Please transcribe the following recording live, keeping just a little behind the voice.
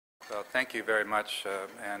Well, thank you very much,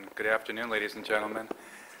 and good afternoon, ladies and gentlemen.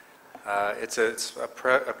 It's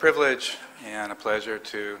a privilege and a pleasure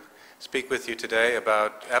to speak with you today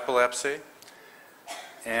about epilepsy.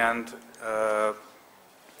 And to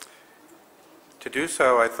do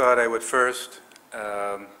so, I thought I would first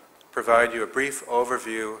provide you a brief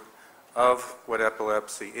overview of what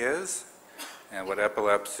epilepsy is and what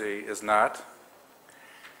epilepsy is not,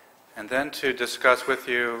 and then to discuss with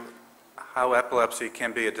you how epilepsy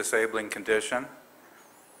can be a disabling condition.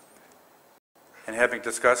 And having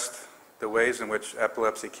discussed the ways in which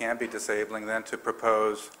epilepsy can be disabling, then to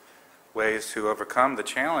propose ways to overcome the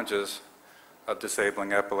challenges of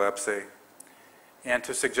disabling epilepsy, and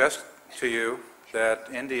to suggest to you that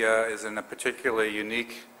India is in a particularly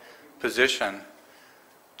unique position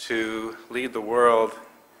to lead the world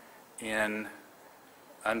in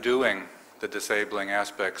undoing the disabling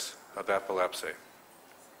aspects of epilepsy.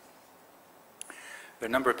 There are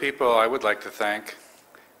a number of people I would like to thank,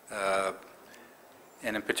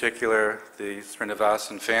 and in particular the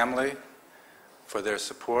Srinivasan family for their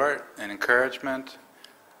support and encouragement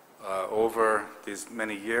over these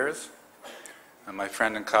many years. And my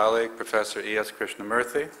friend and colleague, Professor E.S.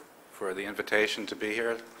 Krishnamurthy, for the invitation to be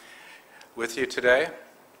here with you today.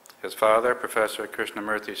 His father, Professor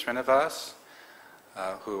Krishnamurthy Srinivas,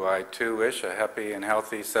 who I too wish a happy and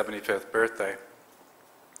healthy 75th birthday.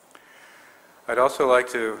 I'd also like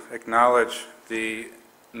to acknowledge the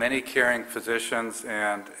many caring physicians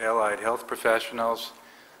and allied health professionals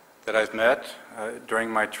that I've met during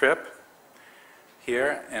my trip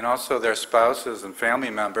here, and also their spouses and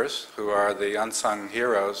family members who are the unsung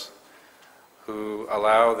heroes who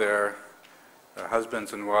allow their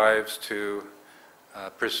husbands and wives to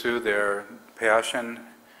pursue their passion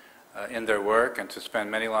in their work and to spend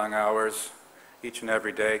many long hours each and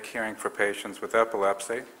every day caring for patients with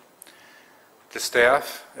epilepsy. The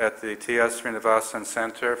staff at the T.S. Srinivasan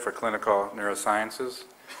Center for Clinical Neurosciences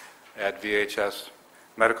at VHS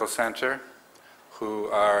Medical Center, who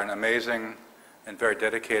are an amazing and very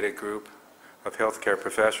dedicated group of healthcare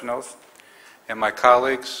professionals, and my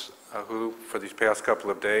colleagues who, for these past couple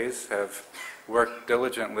of days, have worked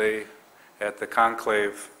diligently at the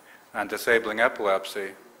conclave on disabling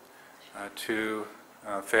epilepsy to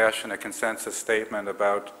fashion a consensus statement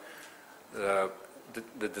about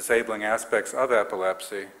the disabling aspects of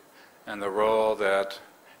epilepsy and the role that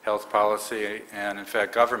health policy and, in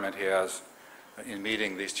fact, government has in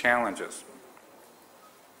meeting these challenges.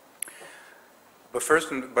 But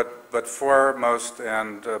foremost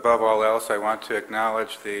and above all else, I want to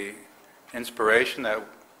acknowledge the inspiration that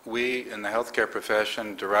we in the healthcare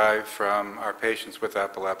profession derive from our patients with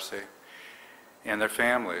epilepsy and their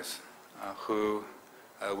families, who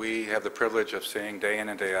we have the privilege of seeing day in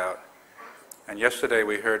and day out. And yesterday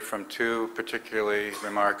we heard from two particularly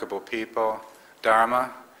remarkable people,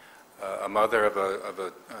 Dharma, a mother of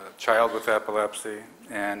a child with epilepsy,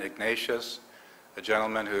 and Ignatius, a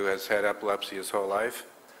gentleman who has had epilepsy his whole life,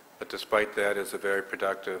 but despite that is a very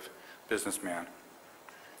productive businessman.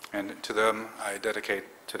 And to them I dedicate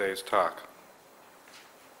today's talk.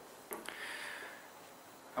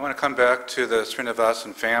 I want to come back to the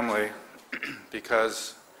Srinivasan family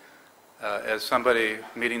because as somebody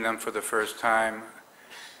meeting them for the first time,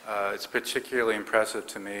 it's particularly impressive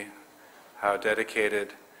to me how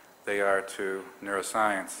dedicated they are to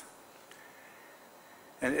neuroscience.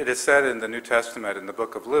 And it is said in the New Testament, in the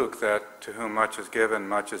book of Luke, that to whom much is given,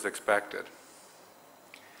 much is expected.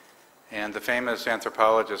 And the famous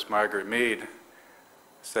anthropologist Margaret Mead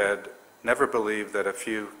said, "Never believe that a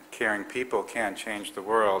few caring people can change the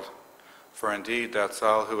world, for indeed that's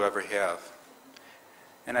all who ever have."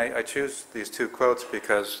 And I choose these two quotes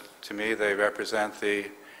because, to me, they represent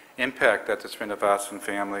the impact that the Srinivasan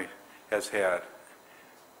family has had.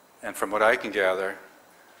 And from what I can gather,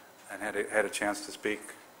 and had a chance to speak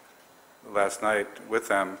last night with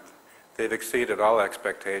them, they've exceeded all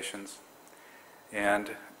expectations,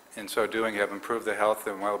 and in so doing have improved the health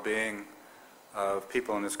and well-being of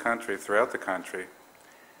people in this country, throughout the country.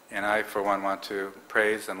 And I, for one, want to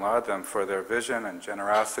praise and laud them for their vision and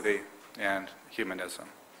generosity and humanism.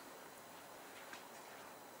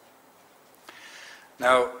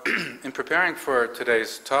 Now, in preparing for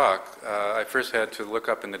today's talk, I first had to look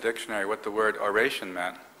up in the dictionary what the word oration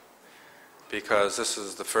meant, because this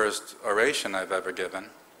is the first oration I've ever given.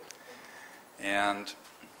 And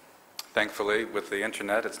thankfully, with the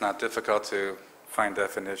internet, it's not difficult to find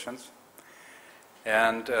definitions.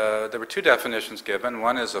 And there were two definitions given.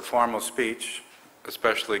 One is a formal speech,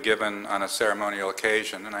 especially given on a ceremonial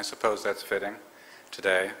occasion, and I suppose that's fitting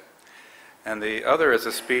today. And the other is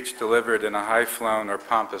a speech delivered in a high-flown or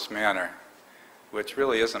pompous manner, which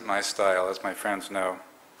really isn't my style, as my friends know.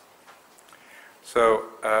 So,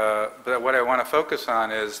 but what I want to focus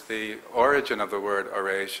on is the origin of the word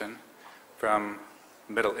oration from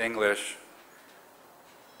Middle English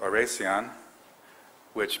oration,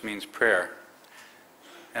 which means prayer.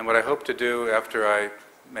 And what I hope to do after I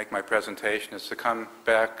make my presentation is to come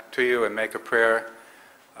back to you and make a prayer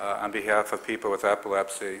on behalf of people with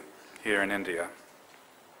epilepsy here in India.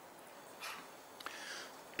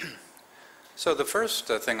 So the first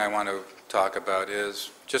thing I want to talk about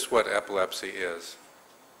is just what epilepsy is.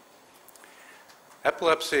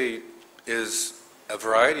 Epilepsy is a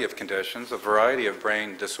variety of conditions, a variety of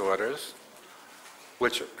brain disorders,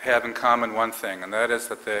 which have in common one thing, and that is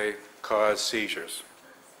that they cause seizures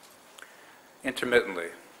intermittently.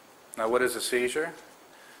 Now, what is a seizure?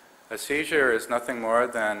 A seizure is nothing more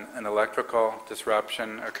than an electrical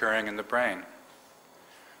disruption occurring in the brain,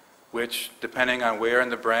 which, depending on where in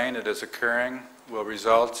the brain it is occurring, will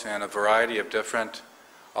result in a variety of different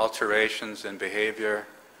alterations in behavior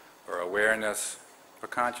or awareness or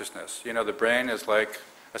consciousness. You know, the brain is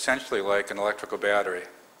essentially like an electrical battery.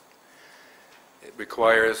 It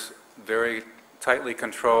requires very tightly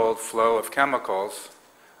controlled flow of chemicals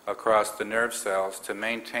across the nerve cells to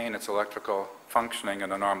maintain its electrical functioning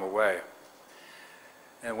in a normal way.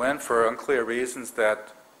 And when, for unclear reasons,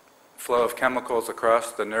 that flow of chemicals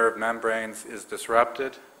across the nerve membranes is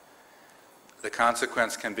disrupted, the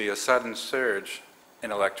consequence can be a sudden surge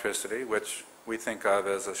in electricity, which we think of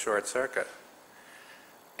as a short circuit.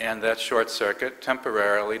 And that short circuit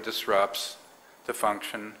temporarily disrupts the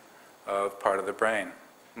function of part of the brain,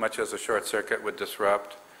 much as a short circuit would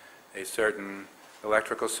disrupt a certain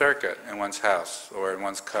electrical circuit in one's house or in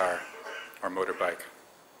one's car or motorbike.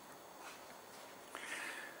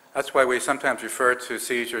 That's why we sometimes refer to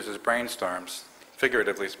seizures as brainstorms,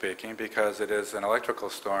 figuratively speaking, because it is an electrical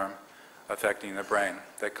storm affecting the brain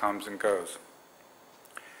that comes and goes.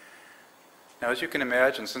 Now, as you can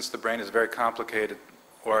imagine, since the brain is a very complicated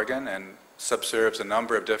organ and subserves a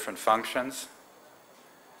number of different functions,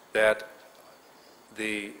 that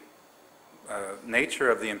the nature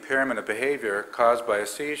of the impairment of behavior caused by a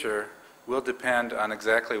seizure will depend on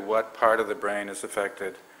exactly what part of the brain is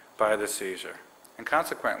affected by the seizure. And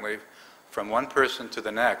consequently, from one person to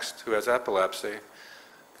the next who has epilepsy,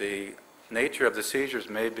 the nature of the seizures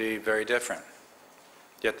may be very different,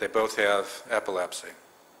 yet they both have epilepsy.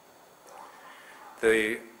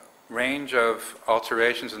 The range of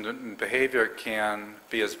alterations in behavior can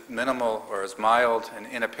be as minimal or as mild and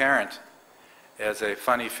inapparent as a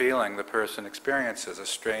funny feeling the person experiences, a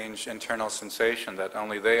strange internal sensation that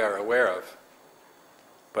only they are aware of.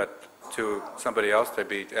 But to somebody else, there'd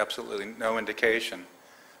be absolutely no indication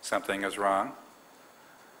something is wrong.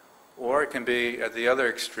 Or it can be, at the other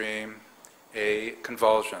extreme, a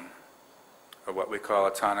convulsion, or what we call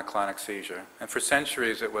a tonic-clonic seizure. And for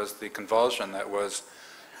centuries, it was the convulsion that was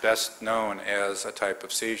best known as a type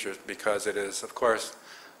of seizure because it is, of course,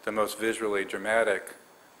 the most visually dramatic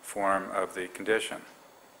form of the condition.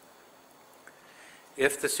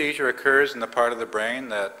 If the seizure occurs in the part of the brain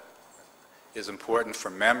that is important for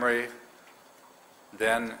memory,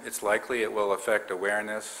 then it's likely it will affect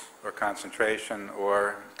awareness or concentration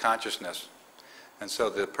or consciousness. And so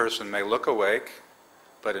the person may look awake,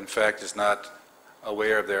 but in fact is not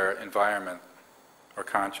aware of their environment or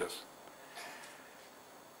conscious.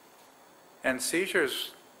 And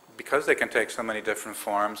seizures, because they can take so many different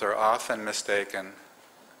forms, are often mistaken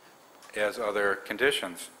as other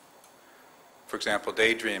conditions. For example,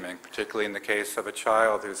 daydreaming, particularly in the case of a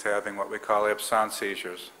child who's having what we call absence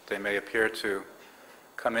seizures. They may appear to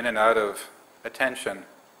come in and out of attention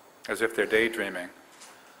as if they're daydreaming.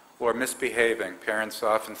 Or misbehaving. Parents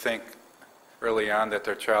often think early on that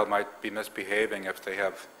their child might be misbehaving if they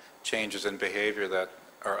have changes in behavior that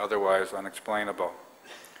are otherwise unexplainable.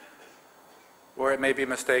 Or it may be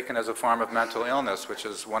mistaken as a form of mental illness, which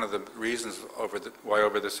is one of the reasons why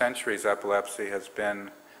over the centuries epilepsy has been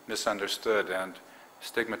misunderstood and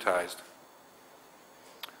stigmatized.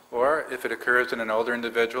 Or if it occurs in an older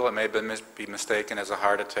individual, it may be mistaken as a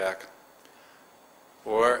heart attack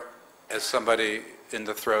or as somebody in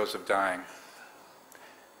the throes of dying.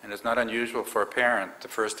 And it's not unusual for a parent, the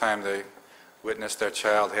first time they witness their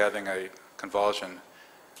child having a convulsion,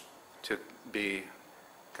 to be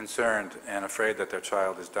concerned and afraid that their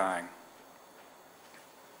child is dying.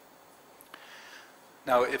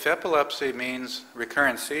 Now, if epilepsy means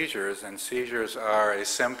recurrent seizures, and seizures are a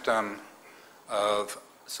symptom of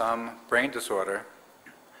some brain disorder,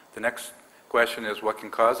 the next question is what can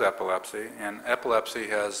cause epilepsy? And epilepsy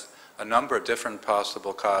has a number of different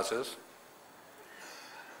possible causes.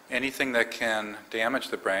 anything that can damage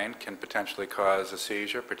the brain can potentially cause a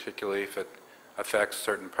seizure, particularly if it affects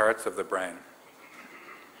certain parts of the brain.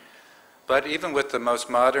 But even with the most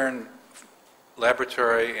modern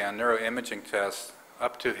laboratory and neuroimaging tests,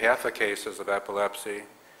 up to half the cases of epilepsy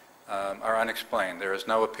are unexplained. There is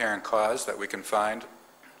no apparent cause that we can find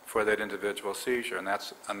for that individual seizure, and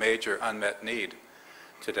that's a major unmet need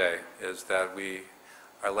today, is that we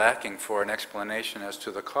are lacking for an explanation as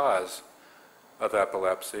to the cause of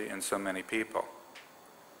epilepsy in so many people.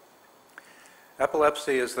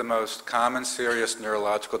 Epilepsy is the most common serious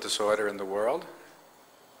neurological disorder in the world,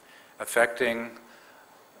 affecting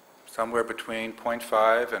somewhere between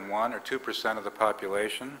 0.5 and 1 or 2% of the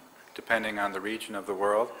population, depending on the region of the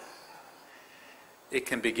world. It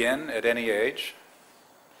can begin at any age.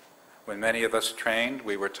 When many of us trained,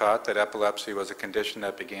 we were taught that epilepsy was a condition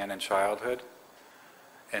that began in childhood,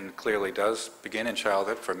 and clearly does begin in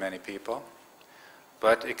childhood for many people.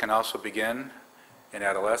 But it can also begin in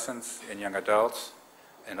adolescence, in young adults,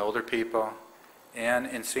 in older people, and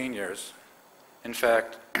in seniors. In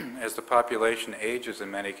fact, as the population ages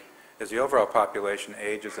as the overall population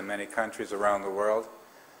ages in many countries around the world,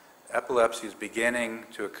 epilepsy is beginning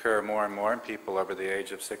to occur more and more in people over the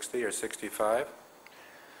age of 60 or 65.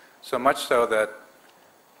 So much so that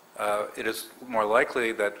it is more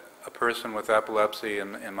likely that a person with epilepsy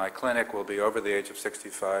in my clinic will be over the age of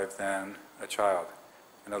 65 than a child.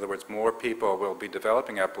 In other words, more people will be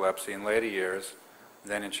developing epilepsy in later years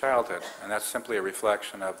than in childhood, and that's simply a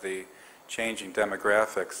reflection of the changing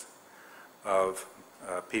demographics of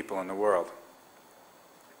people in the world.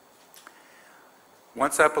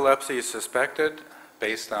 Once epilepsy is suspected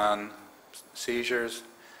based on seizures,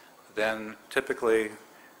 then typically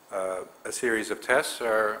a series of tests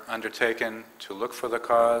are undertaken to look for the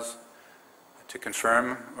cause, to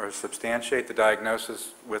confirm or substantiate the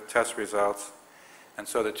diagnosis with test results. And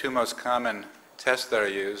so the two most common tests that are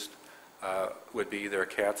used would be either a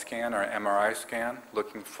CAT scan or an MRI scan,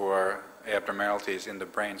 looking for abnormalities in the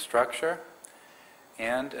brain structure,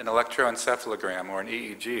 and an electroencephalogram, or an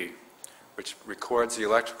EEG, which records the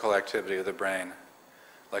electrical activity of the brain.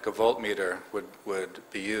 Like a voltmeter would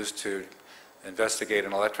be used to investigate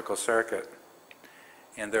an electrical circuit.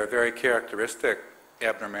 And there are very characteristic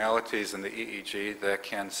abnormalities in the EEG that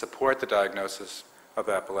can support the diagnosis of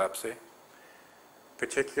epilepsy,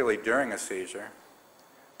 particularly during a seizure.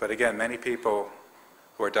 But again, many people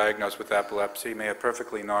who are diagnosed with epilepsy may have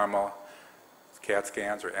perfectly normal CAT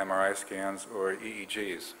scans or MRI scans or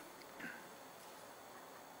EEGs.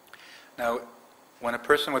 Now, when a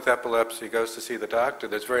person with epilepsy goes to see the doctor,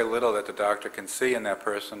 there's very little that the doctor can see in that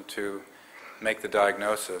person to make the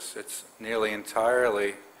diagnosis. It's nearly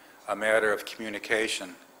entirely a matter of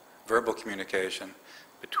communication, verbal communication,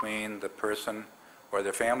 between the person or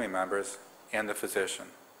their family members and the physician.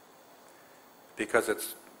 Because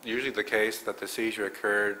it's usually the case that the seizure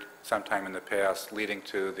occurred sometime in the past, leading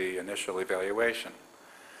to the initial evaluation.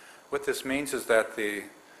 What this means is that the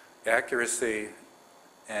accuracy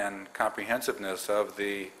and comprehensiveness of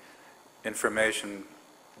the information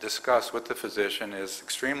discussed with the physician is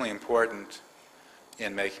extremely important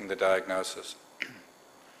in making the diagnosis.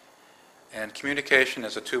 And communication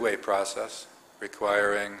is a two-way process,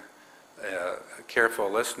 requiring a careful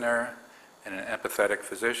listener and an empathetic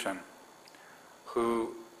physician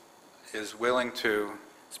who is willing to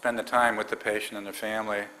spend the time with the patient and the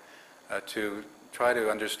family to try to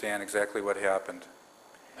understand exactly what happened.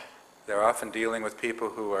 They're often dealing with people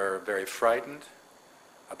who are very frightened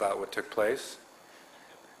about what took place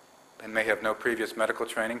and may have no previous medical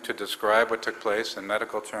training to describe what took place in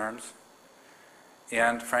medical terms,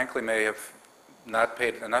 and frankly may have not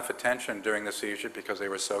paid enough attention during the seizure because they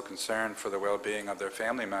were so concerned for the well-being of their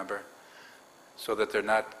family member, so that they're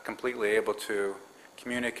not completely able to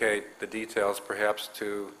communicate the details perhaps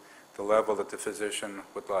to the level that the physician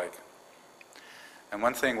would like. And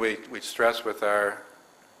one thing we stress with our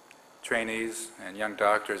trainees and young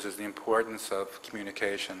doctors is the importance of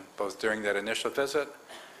communication, both during that initial visit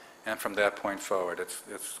and from that point forward.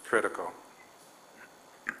 It's critical.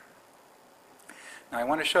 Now I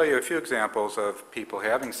want to show you a few examples of people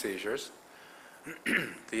having seizures.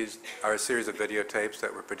 These are a series of videotapes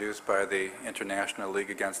that were produced by the International League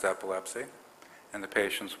Against Epilepsy, and the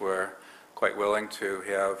patients were quite willing to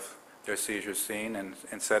have their seizures seen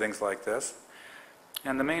in settings like this.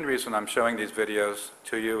 And the main reason I'm showing these videos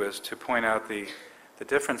to you is to point out the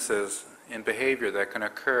differences in behavior that can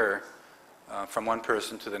occur from one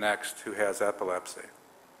person to the next who has epilepsy.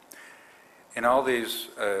 In all these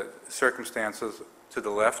circumstances, to the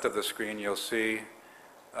left of the screen you'll see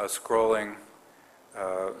a scrolling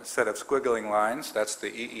set of squiggling lines. That's the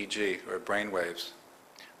EEG, or brain waves.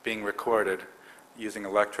 being recorded using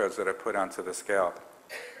electrodes that are put onto the scalp.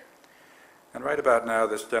 And right about now,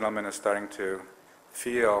 this gentleman is starting to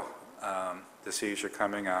feel the seizure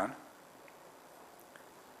coming on.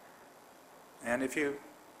 And if you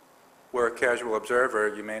were a casual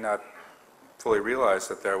observer, you may not fully realize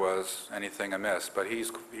that there was anything amiss, but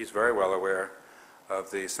he's very well aware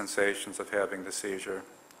of the sensations of having the seizure.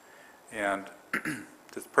 And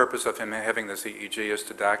the purpose of him having this EEG is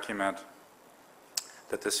to document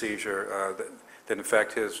that the seizure, that in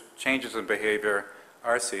fact his changes in behavior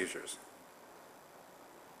are seizures.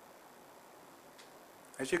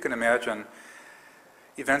 As you can imagine,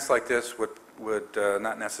 events like this would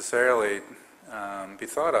not necessarily be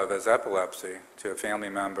thought of as epilepsy to a family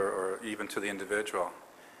member or even to the individual.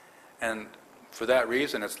 And for that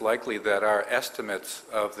reason, it's likely that our estimates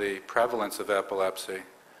of the prevalence of epilepsy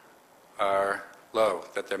are low,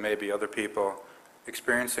 that there may be other people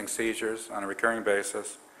experiencing seizures on a recurring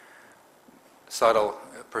basis, subtle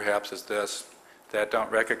perhaps as this, that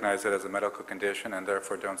don't recognize it as a medical condition and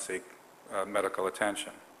therefore don't seek medical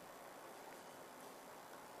attention.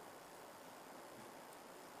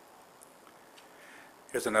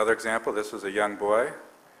 Here's another example. This is a young boy,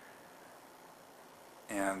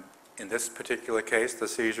 and in this particular case, the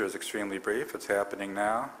seizure is extremely brief. It's happening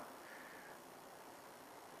now.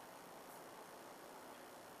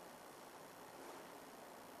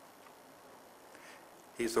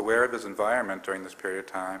 He's aware of his environment during this period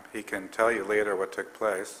of time. He can tell you later what took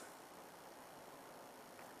place.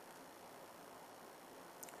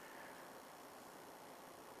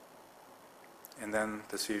 And then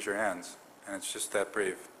the seizure ends, and it's just that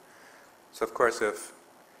brief. So of course, if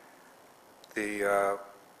the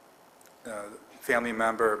family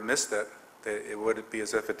member missed it, it would be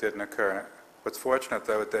as if it didn't occur. What's fortunate,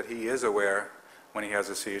 though, is that he is aware when he has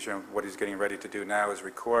a seizure, and what he's getting ready to do now is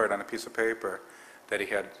record on a piece of paper that he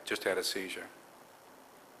just had a seizure.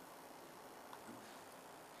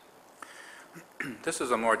 This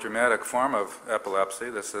is a more dramatic form of epilepsy.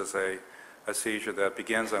 This is a seizure that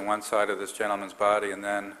begins on one side of this gentleman's body and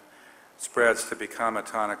then spreads to become a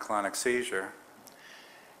tonic-clonic seizure,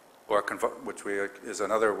 or which is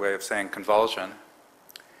another way of saying convulsion.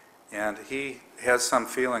 And he has some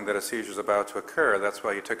feeling that a seizure is about to occur. That's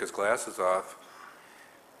why he took his glasses off.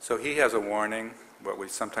 So he has a warning, what we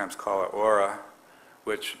sometimes call an aura,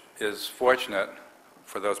 which is fortunate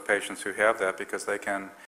for those patients who have that because they can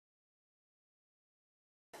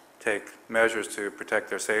take measures to protect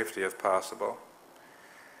their safety if possible.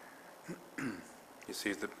 You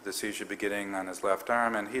see the seizure beginning on his left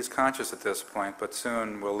arm, and he's conscious at this point, but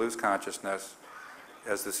soon will lose consciousness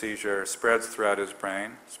as the seizure spreads throughout his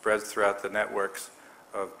brain, spreads throughout the networks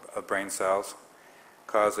of brain cells,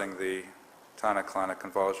 causing the tonic-clonic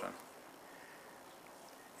convulsion.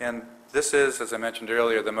 And this is, as I mentioned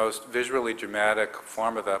earlier, the most visually dramatic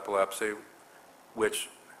form of epilepsy, which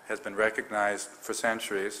has been recognized for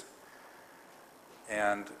centuries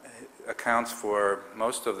and accounts for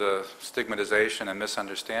most of the stigmatization and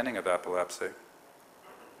misunderstanding of epilepsy.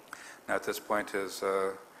 Now at this point,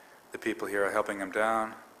 the people here are helping him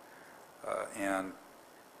down, and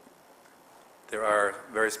there are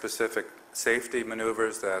very specific safety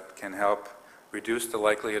maneuvers that can help reduce the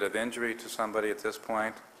likelihood of injury to somebody at this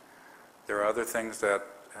point. There are other things that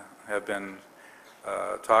have been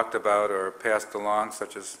talked about or passed along,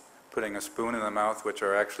 such as putting a spoon in the mouth, which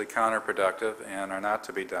are actually counterproductive and are not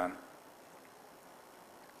to be done.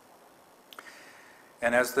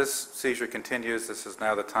 And as this seizure continues, this is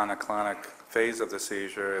now the tonic-clonic phase of the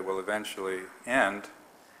seizure. It will eventually end.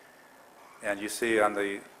 And you see on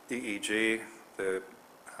the EEG the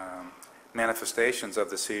manifestations of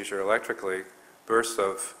the seizure electrically, bursts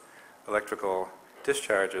of electrical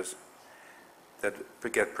discharges that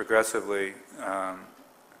get progressively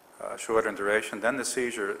shorter in duration. Then the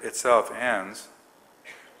seizure itself ends,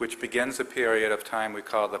 which begins a period of time we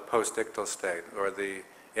call the postictal state, or the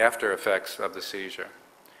after effects of the seizure.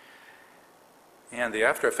 And the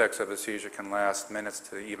after effects of the seizure can last minutes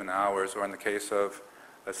to even hours, or in the case of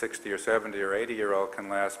a 60 or 70 or 80-year-old can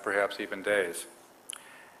last perhaps even days.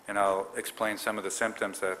 And I'll explain some of the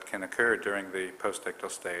symptoms that can occur during the postictal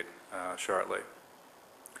state shortly.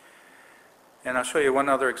 And I'll show you one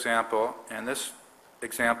other example, and this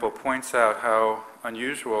example points out how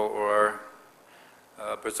unusual or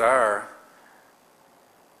bizarre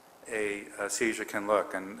a seizure can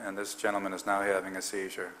look, and this gentleman is now having a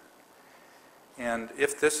seizure. And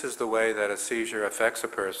if this is the way that a seizure affects a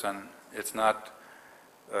person, it's not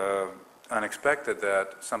unexpected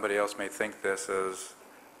that somebody else may think this is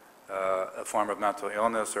a form of mental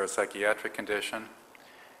illness or a psychiatric condition,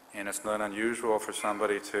 and it's not unusual for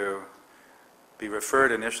somebody to be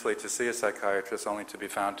referred initially to see a psychiatrist only to be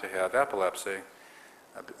found to have epilepsy.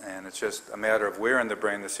 And it's just a matter of where in the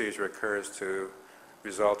brain the seizure occurs to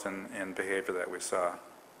result in behavior that we saw.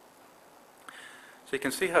 So you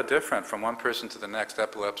can see how different from one person to the next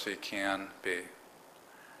epilepsy can be.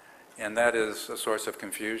 And that is a source of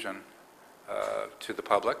confusion to the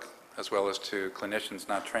public, as well as to clinicians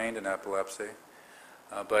not trained in epilepsy.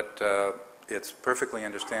 But it's perfectly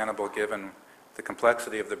understandable given the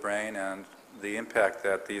complexity of the brain and the impact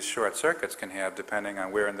that these short circuits can have depending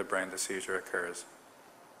on where in the brain the seizure occurs.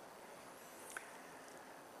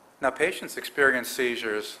 Now, patients experience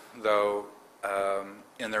seizures, though,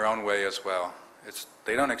 in their own way as well.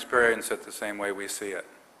 They don't experience it the same way we see it.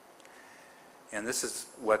 And this is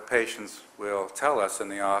what patients will tell us in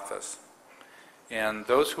the office. And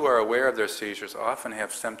those who are aware of their seizures often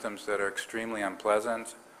have symptoms that are extremely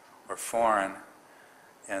unpleasant or foreign,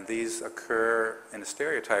 and these occur in a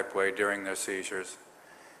stereotyped way during their seizures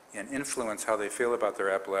and influence how they feel about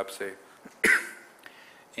their epilepsy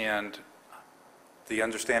and the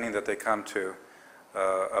understanding that they come to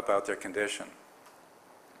about their condition.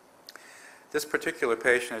 This particular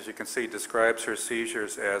patient, as you can see, describes her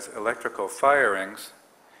seizures as electrical firings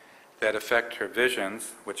that affect her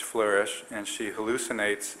visions, which flourish, and she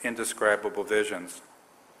hallucinates indescribable visions.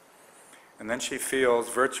 And then she feels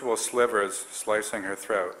virtual slivers slicing her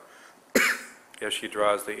throat as she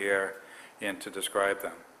draws the air in to describe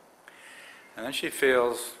them. And then she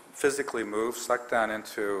feels physically moved, sucked down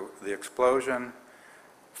into the explosion,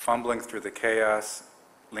 fumbling through the chaos,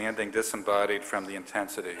 landing disembodied from the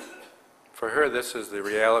intensity. For her, this is the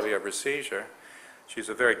reality of her seizure. She's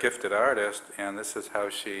a very gifted artist, and this is how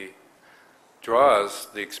she draws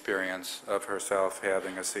the experience of herself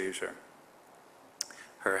having a seizure.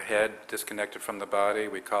 Her head disconnected from the body,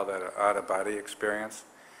 we call that an out-of-body experience.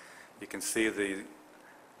 You can see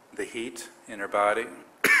the heat in her body.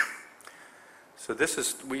 So this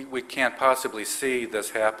is, we can't possibly see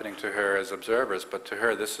this happening to her as observers, but to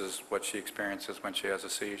her this is what she experiences when she has a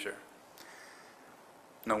seizure.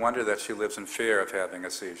 No wonder that she lives in fear of having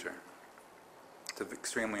a seizure. It's an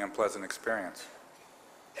extremely unpleasant experience.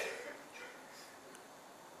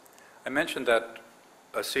 I mentioned that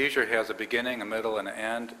a seizure has a beginning, a middle, and an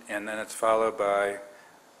end, and then it's followed by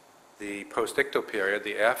the postictal period,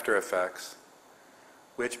 the after effects,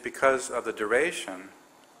 which because of the duration,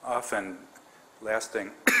 often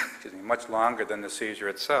lasting much longer than the seizure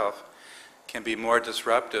itself, can be more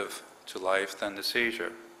disruptive to life than the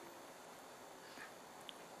seizure.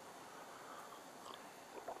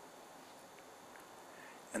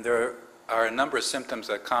 And there are a number of symptoms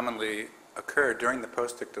that commonly occur during the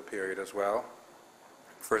postictal period as well.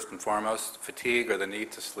 First and foremost, fatigue or the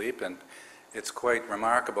need to sleep, and it's quite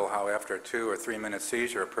remarkable how after a 2 or 3 minute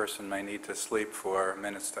seizure a person may need to sleep for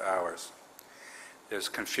minutes to hours. There's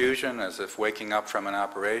confusion as if waking up from an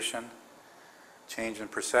operation, change in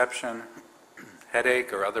perception,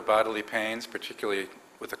 headache or other bodily pains, particularly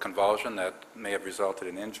with a convulsion that may have resulted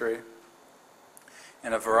in injury,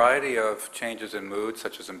 and a variety of changes in mood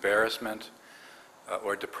such as embarrassment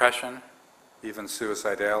or depression, even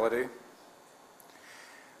suicidality.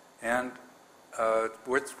 And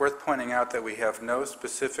it's worth pointing out that we have no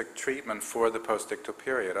specific treatment for the postictal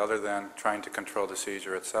period other than trying to control the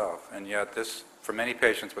seizure itself. And yet this, for many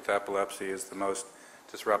patients with epilepsy, is the most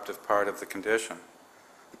disruptive part of the condition.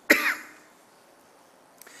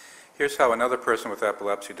 Here's how another person with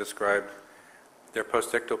epilepsy described their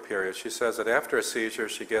postictal period. She says that after a seizure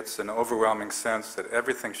she gets an overwhelming sense that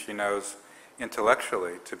everything she knows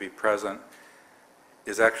intellectually to be present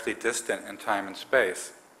is actually distant in time and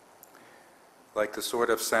space, like the sort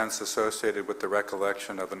of sense associated with the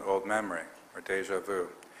recollection of an old memory, or déjà vu.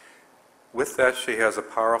 With that, she has a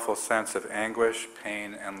powerful sense of anguish,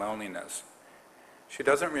 pain, and loneliness. She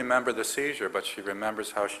doesn't remember the seizure, but she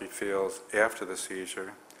remembers how she feels after the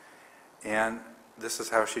seizure, and this is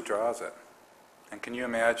how she draws it. And can you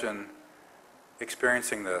imagine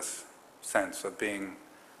experiencing this sense of being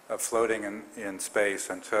floating in space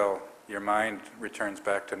until your mind returns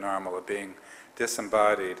back to normal, of being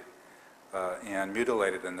disembodied and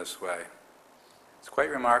mutilated in this way? It's quite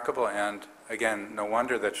remarkable, and again, no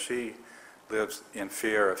wonder that she lives in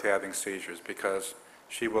fear of having seizures, because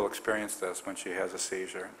she will experience this when she has a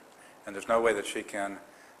seizure. And there's no way that she can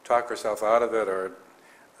talk herself out of it or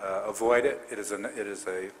avoid it. It is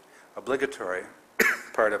a obligatory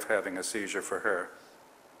part of having a seizure for her.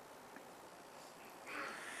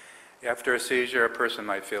 After a seizure, a person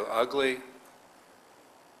might feel ugly,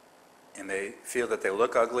 and they feel that they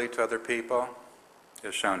look ugly to other people,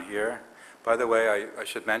 as shown here. By the way, I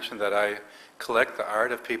should mention that I collect the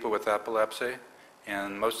art of people with epilepsy,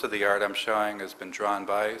 And most of the art I'm showing has been drawn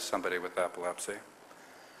by somebody with epilepsy.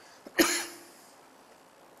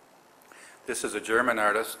 This is a German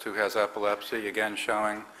artist who has epilepsy, again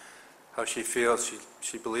showing how she feels.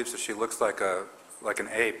 She believes that she looks like an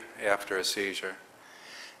ape after a seizure.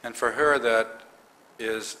 And for her, that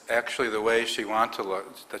is actually the way she wants to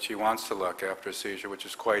look after a seizure, which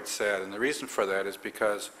is quite sad. And the reason for that is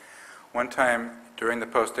because one time during the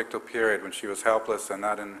postictal period, when she was helpless and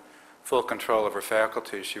not in full control of her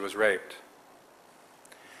faculties, she was raped.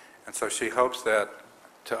 And so she hopes that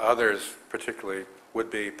to others, particularly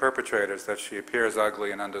would-be perpetrators, that she appears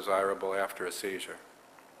ugly and undesirable after a seizure.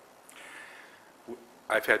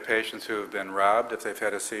 I've had patients who have been robbed if they've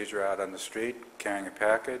had a seizure out on the street, carrying a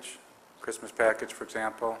package, Christmas package, for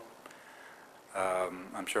example.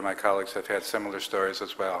 I'm sure my colleagues have had similar stories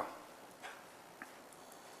as well.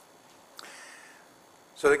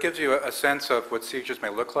 So that gives you a sense of what seizures may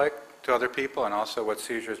look like to other people, and also what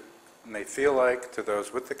seizures may feel like to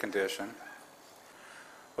those with the condition.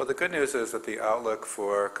 Well, the good news is that the outlook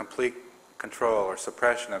for complete control or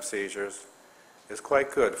suppression of seizures is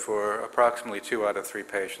quite good for approximately 2 out of 3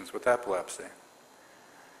 patients with epilepsy.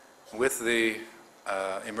 With the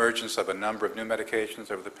emergence of a number of new medications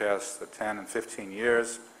over the past 10 and 15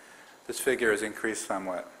 years, this figure has increased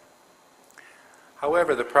somewhat.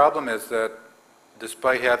 However, the problem is that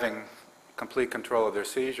despite having complete control of their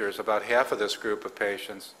seizures, about half of this group of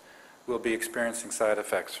patients will be experiencing side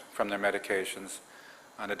effects from their medications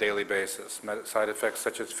on a daily basis. Side effects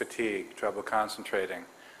such as fatigue, trouble concentrating,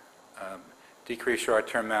 decreased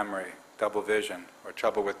short-term memory, double vision, or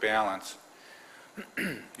trouble with balance.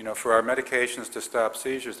 For our medications to stop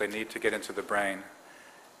seizures, they need to get into the brain,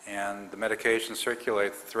 and the medications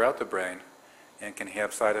circulate throughout the brain and can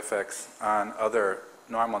have side effects on other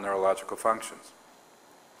normal neurological functions.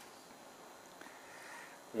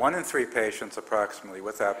 1 in 3 patients approximately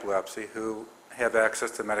with epilepsy who have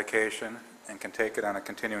access to medication and can take it on a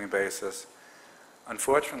continuing basis,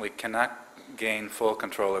 unfortunately cannot gain full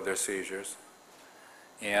control of their seizures.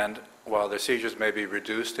 And while their seizures may be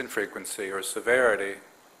reduced in frequency or severity,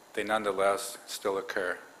 they nonetheless still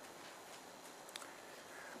occur.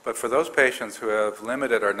 But for those patients who have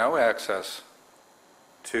limited or no access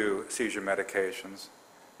to seizure medications,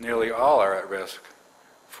 nearly all are at risk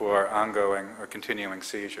for ongoing or continuing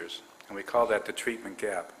seizures. And we call that the treatment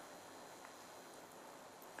gap.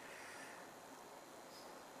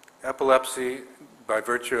 Epilepsy, by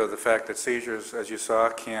virtue of the fact that seizures, as you saw,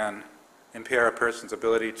 can impair a person's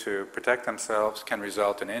ability to protect themselves, can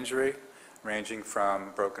result in injury, ranging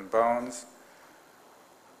from broken bones,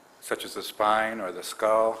 such as the spine or the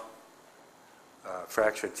skull,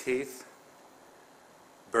 fractured teeth,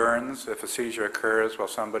 burns if a seizure occurs while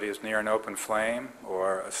somebody is near an open flame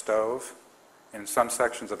or a stove. In some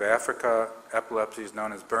sections of Africa, epilepsy is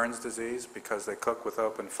known as Burns disease because they cook with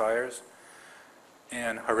open fires.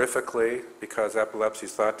 And horrifically, because epilepsy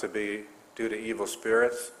is thought to be due to evil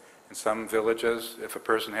spirits, in some villages, if a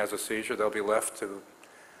person has a seizure, they'll be left to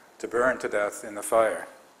burn to death in the fire.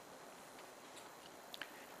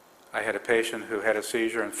 I had a patient who had a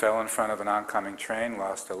seizure and fell in front of an oncoming train,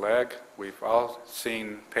 lost a leg. We've all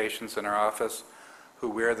seen patients in our office who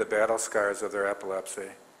wear the battle scars of their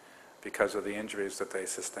epilepsy because of the injuries that they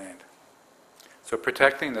sustained. So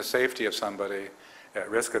protecting the safety of somebody at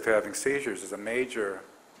risk of having seizures is a major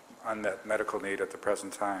unmet medical need at the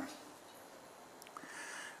present time.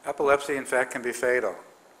 Epilepsy, in fact, can be fatal.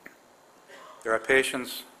 There are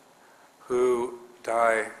patients who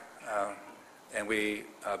die, and we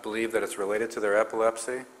believe that it's related to their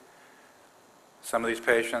epilepsy. Some of these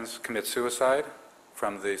patients commit suicide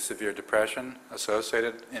from the severe depression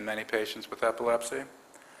associated in many patients with epilepsy.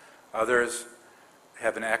 Others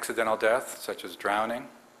have an accidental death, such as drowning,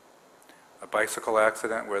 a bicycle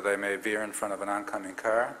accident where they may veer in front of an oncoming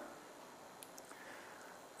car.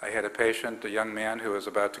 I had a patient, a young man who was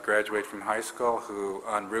about to graduate from high school, who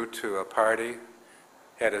en route to a party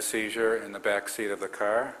had a seizure in the back seat of the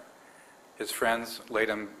car. His friends laid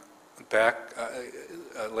him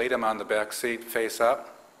on the back seat face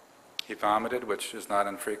up. He vomited, which is not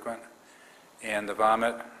infrequent, and the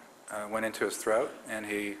vomit went into his throat, and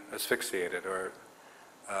he asphyxiated or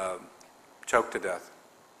choked to death.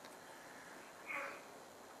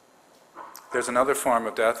 There's another form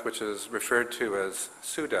of death which is referred to as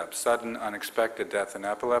SUDEP, sudden unexpected death in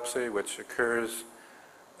epilepsy, which occurs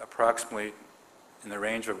approximately in the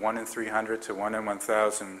range of 1 in 300 to 1 in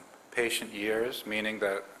 1,000 patient years, meaning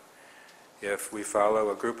that if we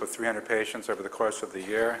follow a group of 300 patients over the course of the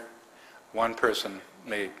year, one person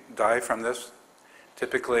may die from this.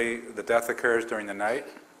 Typically, the death occurs during the night,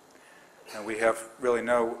 and we have really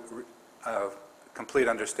no complete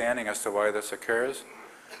understanding as to why this occurs.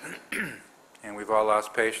 And we've all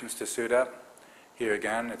lost patients to SUDEP. Here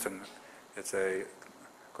again, it's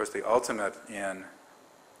of course, the ultimate in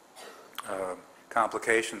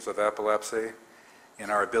complications of epilepsy, in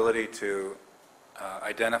our ability to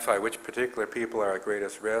identify which particular people are at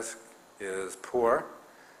greatest risk is poor.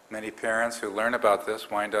 Many parents who learn about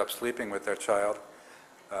this wind up sleeping with their child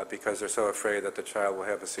because they're so afraid that the child will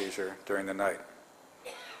have a seizure during the night.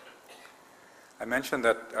 I mentioned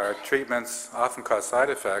that our treatments often cause side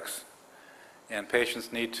effects, and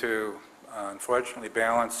patients need to, unfortunately,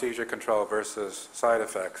 balance seizure control versus side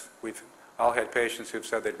effects. We've all had patients who've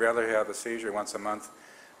said they'd rather have a seizure once a month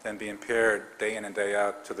than be impaired day in and day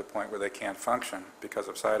out to the point where they can't function because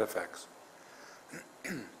of side effects.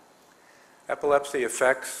 Epilepsy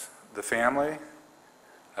affects the family,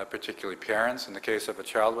 particularly parents in the case of a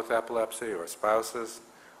child with epilepsy, or spouses,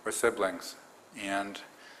 or siblings. And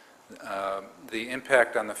the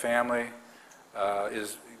impact on the family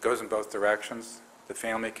goes in both directions. The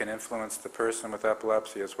family can influence the person with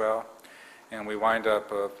epilepsy as well. And we wind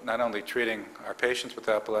up not only treating our patients with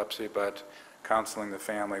epilepsy, but counseling the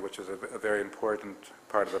family, which is a very important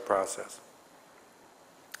part of the process.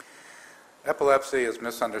 Epilepsy is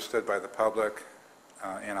misunderstood by the public,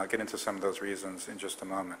 and I'll get into some of those reasons in just a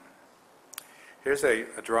moment. Here's a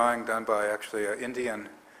drawing done by actually an Indian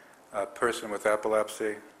person with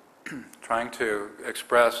epilepsy trying to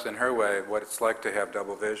express in her way what it's like to have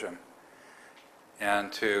double vision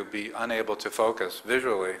and to be unable to focus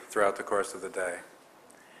visually throughout the course of the day.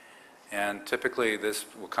 And typically this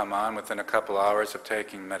will come on within a couple hours of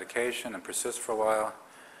taking medication and persist for a while.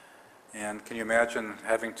 And can you imagine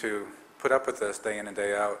having to put up with this day in and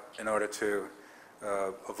day out in order to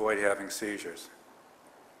avoid having seizures?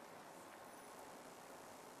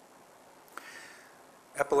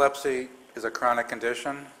 Epilepsy is a chronic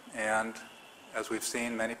condition, and as we've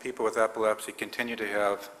seen, many people with epilepsy continue to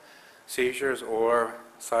have seizures or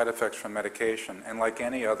side effects from medication. And like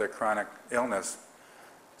any other chronic illness,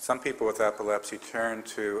 some people with epilepsy turn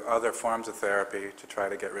to other forms of therapy to try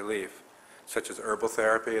to get relief, such as herbal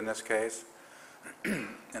therapy in this case.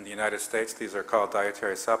 In the United States, these are called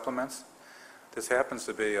dietary supplements. This happens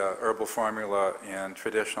to be a herbal formula in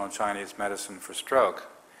traditional Chinese medicine for stroke.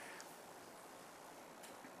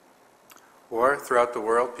 Or throughout the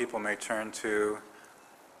world, people may turn to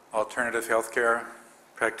alternative healthcare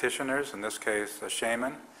practitioners, in this case a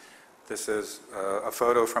shaman. This is a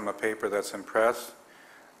photo from a paper that's in press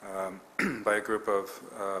by a group of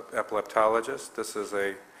epileptologists. This is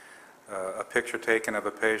a picture taken of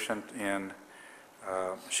a patient in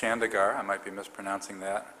Chandigarh, I might be mispronouncing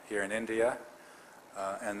that, here in India.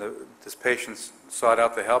 And this patient sought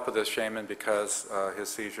out the help of this shaman because his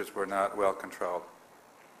seizures were not well controlled.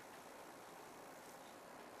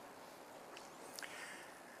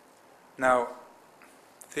 Now,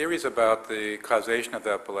 theories about the causation of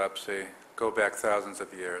epilepsy go back thousands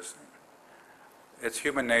of years. It's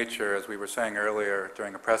human nature, as we were saying earlier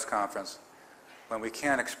during a press conference, when we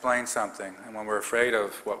can't explain something and when we're afraid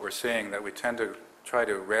of what we're seeing, that we tend to try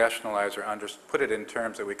to rationalize or put it in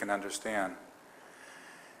terms that we can understand.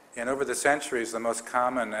 And over the centuries, the most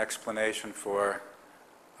common explanation for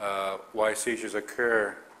why seizures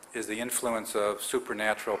occur is the influence of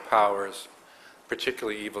supernatural powers,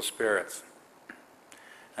 particularly evil spirits.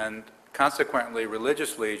 And consequently,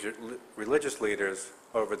 religious leaders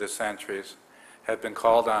over the centuries have been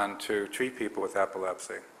called on to treat people with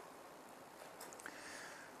epilepsy.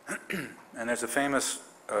 And there's a famous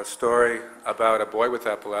story about a boy with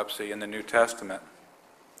epilepsy in the New Testament.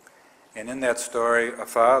 And in that story, a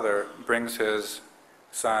father brings his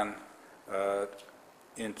son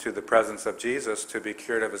into the presence of Jesus to be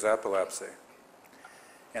cured of his epilepsy.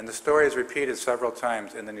 And the story is repeated several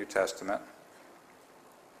times in the New Testament.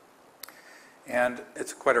 And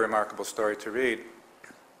it's quite a remarkable story to read.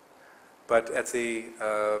 But as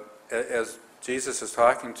Jesus is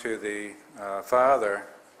talking to the father,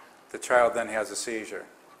 the child then has a seizure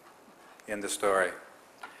in the story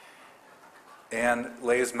and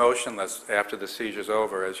lays motionless after the seizure's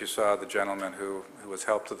over. As you saw, the gentleman who was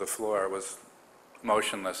helped to the floor was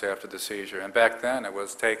motionless after the seizure. And back then it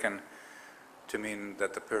was taken to mean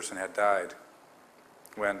that the person had died,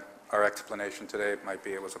 when our explanation today might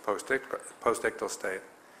be it was a post-ictal state.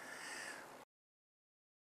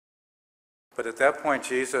 But at that point,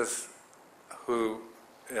 Jesus, who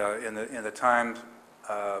in the time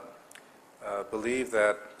believed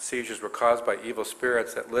that seizures were caused by evil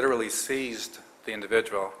spirits that literally seized the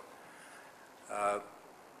individual,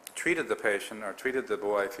 treated the patient, or treated the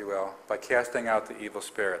boy, if you will, by casting out the evil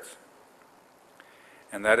spirits.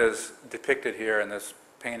 And that is depicted here in this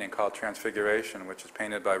painting called Transfiguration, which is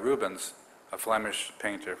painted by Rubens, a Flemish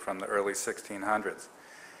painter from the early 1600s.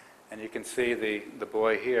 And you can see the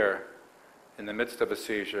boy here in the midst of a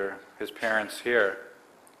seizure, his parents here.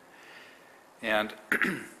 And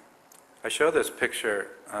I show this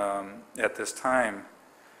picture at this time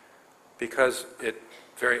because it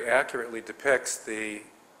very accurately depicts the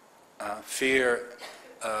fear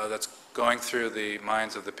that's going through the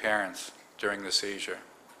minds of the parents during the seizure.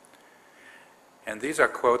 And these are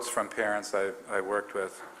quotes from parents I worked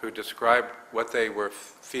with who described what they were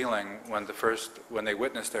feeling when they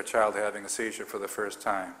witnessed their child having a seizure for the first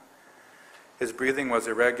time. His breathing was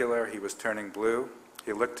irregular, he was turning blue,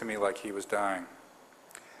 he looked to me like he was dying.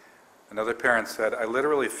 Another parent said, I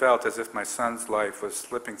literally felt as if my son's life was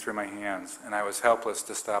slipping through my hands and I was helpless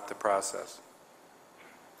to stop the process.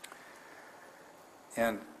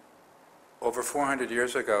 And over 400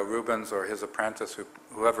 years ago, Rubens or his apprentice,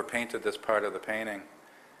 whoever painted this part of the painting,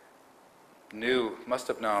 must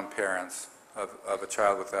have known parents of a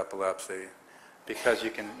child with epilepsy, because you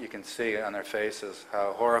can see on their faces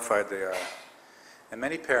how horrified they are. And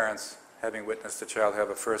many parents, having witnessed a child have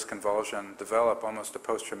a first convulsion, develop almost a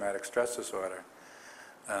post-traumatic stress disorder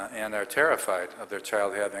and are terrified of their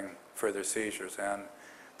child having further seizures. And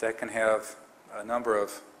that can have a number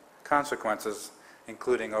of consequences,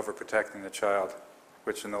 including overprotecting the child,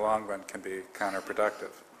 which in the long run can be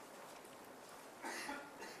counterproductive.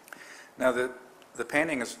 Now, the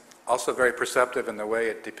painting is also very perceptive in the way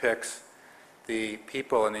it depicts the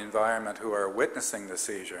people in the environment who are witnessing the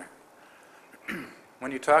seizure.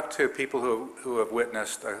 When you talk to people who have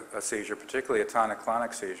witnessed a seizure, particularly a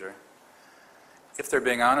tonic-clonic seizure, if they're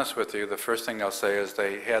being honest with you, the first thing they'll say is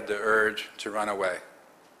they had the urge to run away,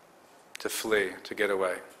 to flee, to get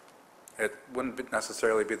away. It wouldn't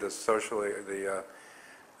necessarily be the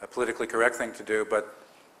politically correct thing to do, but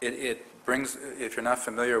it brings, if you're not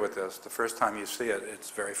familiar with this, the first time you see it, it's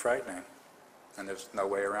very frightening, and there's no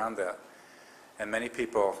way around that. And many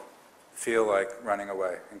people feel like running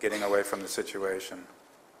away and getting away from the situation.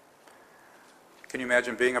 Can you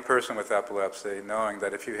imagine being a person with epilepsy, knowing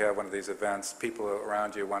that if you have one of these events, people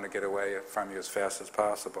around you want to get away from you as fast as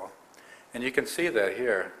possible? And you can see that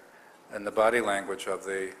here in the body language of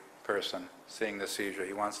the person seeing the seizure.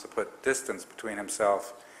 He wants to put distance between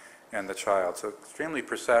himself and the child. So extremely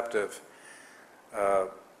perceptive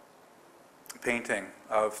painting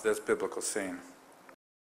of this biblical scene.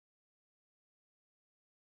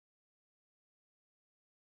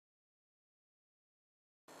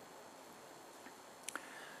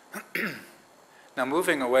 Now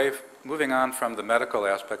moving on from the medical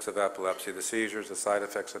aspects of epilepsy, the seizures, the side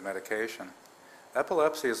effects of medication,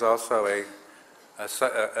 epilepsy is also a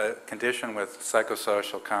condition with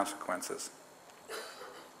psychosocial consequences.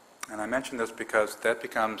 And I mention this because that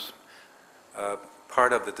becomes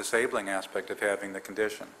part of the disabling aspect of having the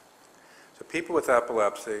condition. So people with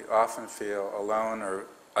epilepsy often feel alone or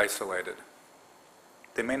isolated.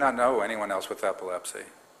 They may not know anyone else with epilepsy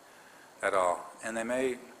at all, and they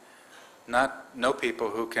may not know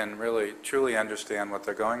people who can really truly understand what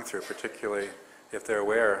they're going through, particularly if they're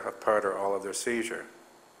aware of part or all of their seizure.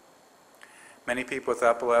 Many people with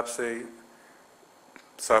epilepsy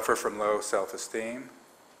suffer from low self-esteem,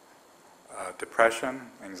 depression,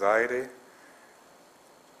 anxiety,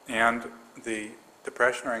 and the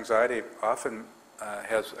depression or anxiety often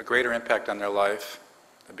has a greater impact on their life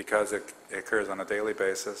because it occurs on a daily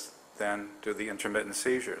basis than do the intermittent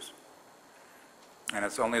seizures. And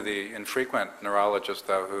it's only the infrequent neurologist,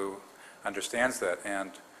 though, who understands that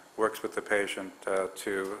and works with the patient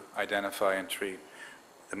to identify and treat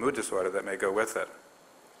the mood disorder that may go with it.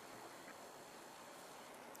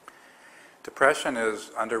 Depression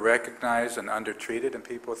is under-recognized and under-treated in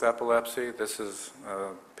people with epilepsy. This is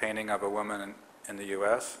a painting of a woman in the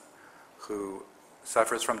US who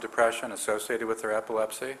suffers from depression associated with her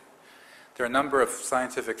epilepsy. There are a number of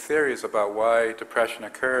scientific theories about why depression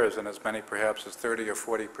occurs in as many perhaps as 30 or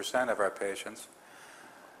 40% of our patients.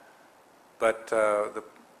 But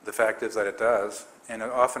the fact is that it does, and it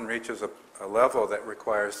often reaches a level that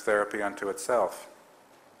requires therapy unto itself.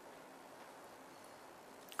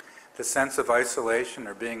 The sense of isolation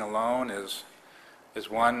or being alone is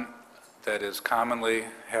one that is commonly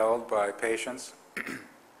held by patients,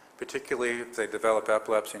 particularly if they develop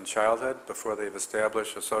epilepsy in childhood before they've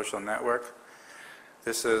established a social network.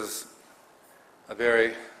 This is a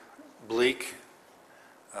very bleak,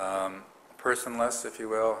 personless, if you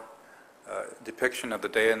will, depiction of the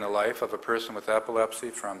day in the life of a person with epilepsy,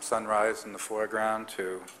 from sunrise in the foreground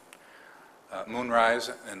to moonrise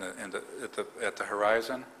at the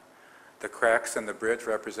horizon. The cracks in the bridge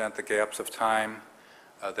represent the gaps of time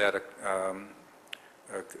that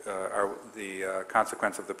are the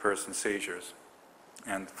consequence of the person's seizures.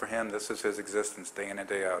 And for him, this is his existence, day in and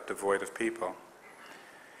day out, devoid of people.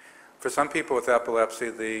 For some people with epilepsy,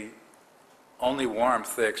 the only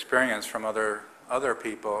warmth they experience from other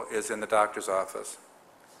people is in the doctor's office,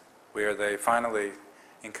 where they finally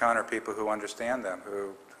encounter people who understand them,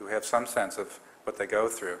 who have some sense of what they go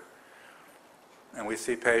through. And we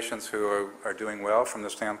see patients who are doing well from the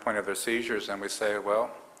standpoint of their seizures, and we say, well,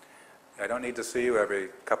 I don't need to see you every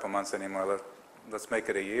couple months anymore. Let's make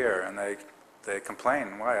it a year. And they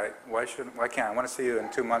complain, why can't I want to see you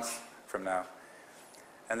in 2 months from now?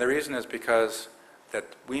 And the reason is because that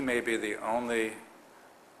we may be the only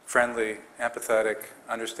friendly, empathetic,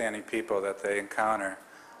 understanding people that they encounter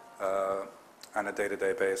on a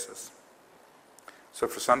day-to-day basis. So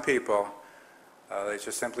for some people, they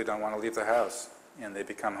just simply don't want to leave the house, and they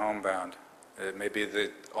become homebound. It may be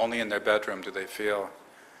that only in their bedroom do they feel,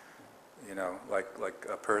 like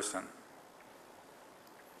a person.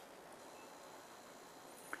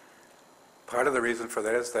 Part of the reason for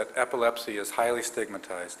that is that epilepsy is highly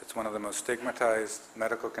stigmatized. It's one of the most stigmatized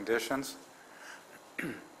medical conditions.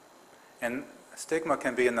 And stigma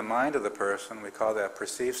can be in the mind of the person, we call that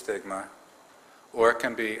perceived stigma, or it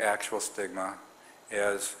can be actual stigma,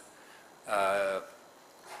 as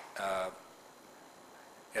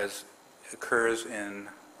occurs in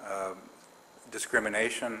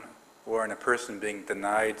discrimination or in a person being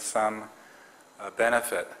denied some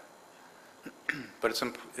benefit. But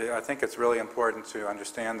I think it's really important to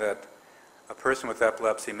understand that a person with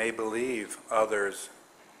epilepsy may believe others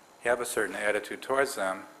have a certain attitude towards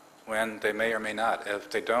them when they may or may not. If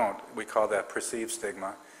they don't, we call that perceived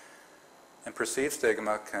stigma. And perceived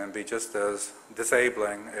stigma can be just as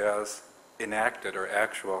disabling as enacted or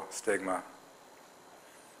actual stigma.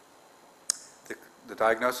 The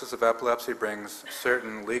diagnosis of epilepsy brings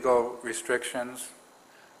certain legal restrictions.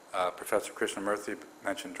 Professor Krishnamurthy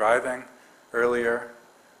mentioned driving earlier.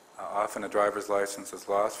 Often a driver's license is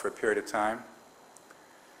lost for a period of time.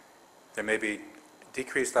 There may be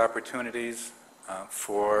decreased opportunities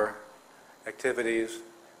for activities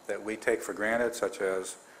that we take for granted, such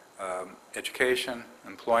as education,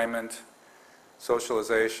 employment,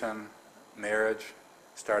 socialization, marriage,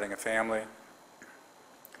 starting a family.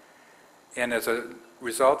 And as a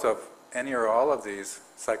result of any or all of these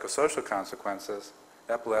psychosocial consequences,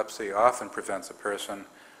 epilepsy often prevents a person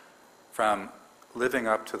from living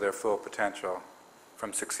up to their full potential,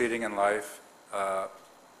 from succeeding in life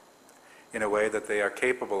in a way that they are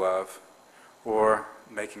capable of, or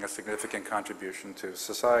making a significant contribution to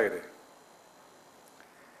society.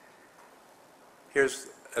 Here's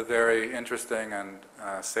a very interesting and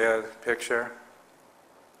sad picture.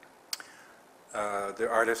 The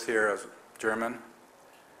artist here is German,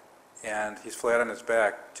 and he's flat on his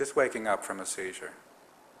back, just waking up from a seizure.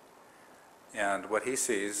 And what he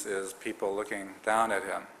sees is people looking down at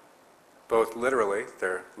him. Both literally,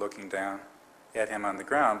 they're looking down at him on the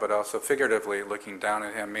ground, but also figuratively looking down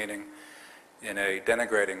at him, meaning in a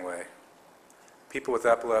denigrating way. People with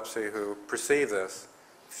epilepsy who perceive this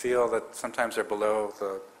feel that sometimes they're below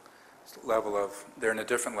the level of, they're in a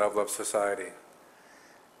different level of society.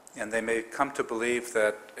 And they may come to believe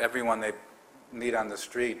that everyone they meet on the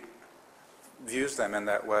street views them in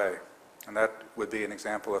that way. And that would be an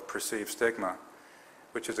example of perceived stigma,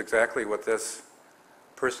 which is exactly what this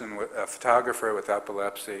person, a photographer with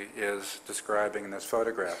epilepsy, is describing in this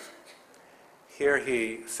photograph. Here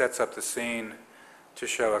he sets up the scene to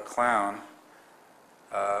show a clown,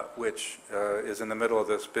 which is in the middle of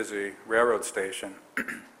this busy railroad station.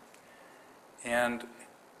 And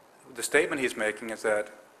the statement he's making is that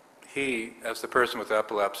he, as the person with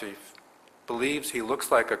epilepsy, believes he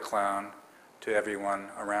looks like a clown to everyone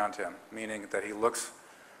around him, meaning that he looks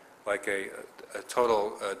like a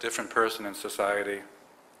total different person in society.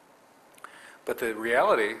 But the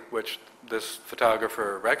reality, which this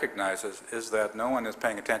photographer recognizes, is that no one is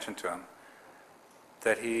paying attention to him,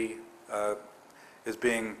 that he is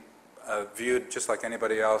being viewed just like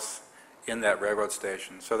anybody else in that railroad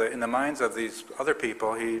station. So that in the minds of these other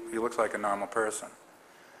people, he looks like a normal person.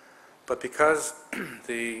 But because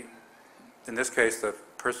in this case, the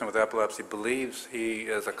person with epilepsy believes he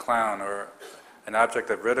is a clown or an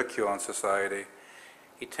object of ridicule in society,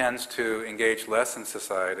 he tends to engage less in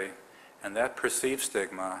society, and that perceived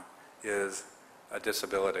stigma is a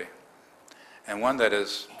disability, and one that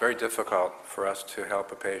is very difficult for us to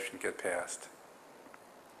help a patient get past.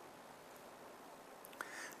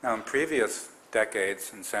 Now, in previous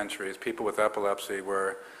decades and centuries, people with epilepsy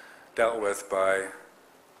were dealt with by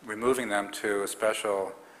removing them to a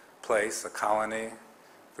special place, a colony,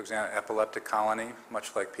 For example, epileptic colony,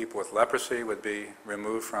 much like people with leprosy, would be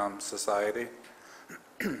removed from society.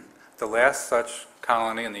 The last such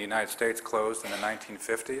colony in the United States closed in the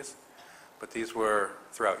 1950s, but these were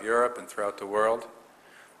throughout Europe and throughout the world.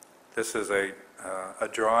 This is a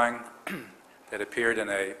drawing that appeared in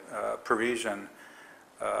a Parisian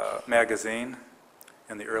magazine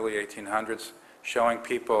in the early 1800s showing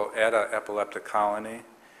people at an epileptic colony,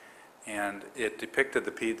 and it depicted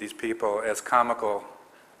these people as comical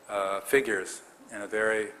figures in a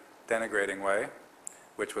very denigrating way,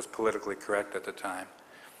 which was politically correct at the time.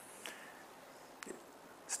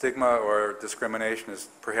 Stigma or discrimination is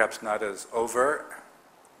perhaps not as overt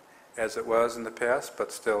as it was in the past, but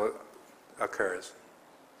still occurs.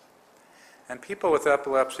 And people with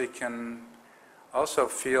epilepsy can also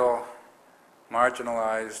feel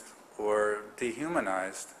marginalized or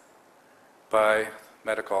dehumanized by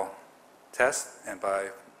medical tests and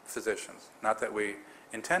by physicians. Not that we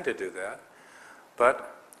intend to do that,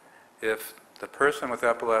 but if the person with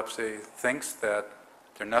epilepsy thinks that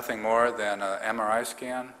they're nothing more than an MRI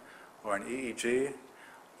scan or an EEG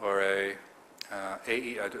or a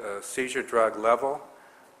seizure drug level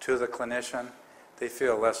to the clinician, they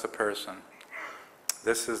feel less a person.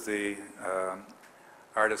 This is the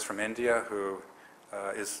artist from India who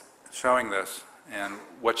is showing this and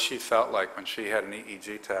what she felt like when she had an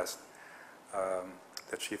EEG test,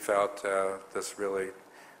 that she felt this really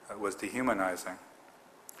was dehumanizing.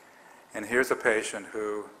 And here's a patient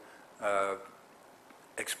who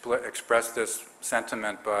expressed this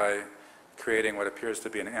sentiment by creating what appears to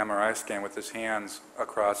be an MRI scan with his hands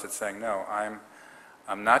across it saying, no, I'm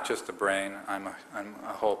not just a brain, I'm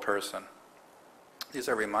a whole person. These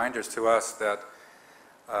are reminders to us that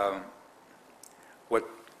who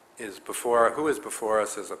is before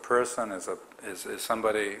us is a person, is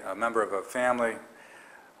somebody, a member of a family,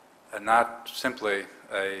 and not simply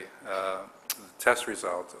a test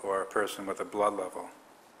result or a person with a blood level.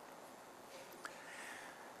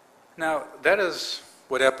 Now, that is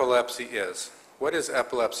what epilepsy is. What is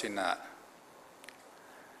epilepsy not?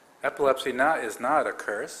 Epilepsy is not a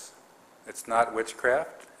curse. It's not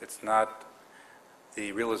witchcraft. It's not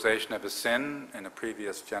the realization of a sin in a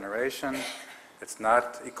previous generation. It's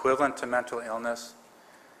not equivalent to mental illness.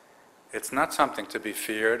 It's not something to be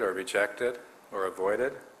feared or rejected or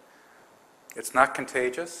avoided. It's not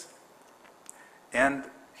contagious. And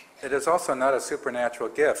it is also not a supernatural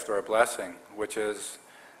gift or a blessing, which is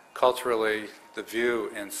culturally the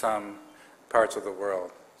view in some parts of the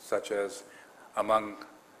world, such as among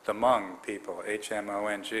the Hmong people,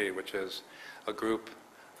 H-M-O-N-G, which is a group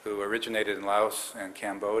who originated in Laos and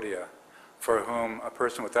Cambodia, for whom a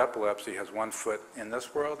person with epilepsy has one foot in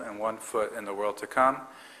this world and one foot in the world to come,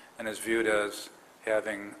 and is viewed as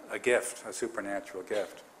having a gift, a supernatural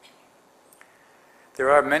gift. There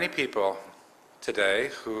are many people today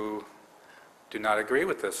who do not agree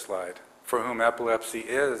with this slide, for whom epilepsy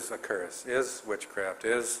is a curse, is witchcraft,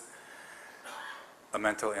 is a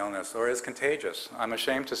mental illness, or is contagious. I'm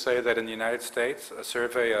ashamed to say that in the United States, a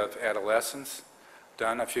survey of adolescents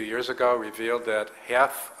done a few years ago revealed that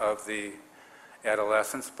half of the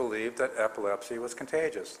adolescents believed that epilepsy was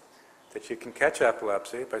contagious, that you can catch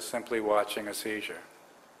epilepsy by simply watching a seizure.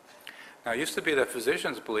 Now, it used to be that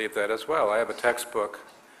physicians believed that as well. I have a textbook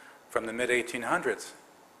from the mid-1800s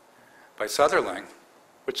by Sutherland,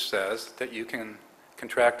 which says that you can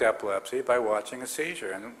contract epilepsy by watching a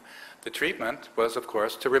seizure. And the treatment was, of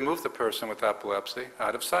course, to remove the person with epilepsy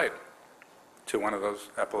out of sight to one of those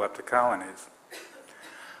epileptic colonies.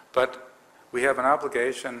 But we have an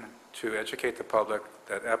obligation to educate the public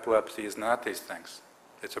that epilepsy is not these things.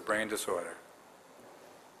 It's a brain disorder.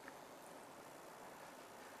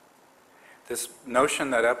 This notion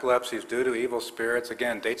that epilepsy is due to evil spirits,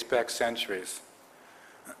 again, dates back centuries.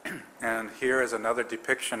 And here is another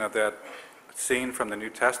depiction of that scene from the New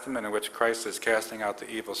Testament in which Christ is casting out the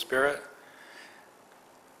evil spirit.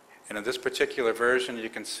 And in this particular version, you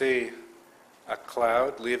can see a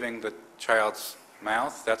cloud leaving the child's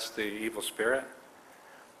mouth. That's the evil spirit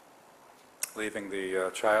leaving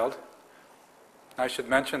the child. I should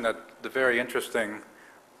mention that the very interesting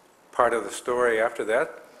part of the story after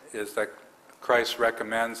that is that Christ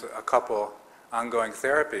recommends a couple ongoing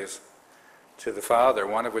therapies to the Father,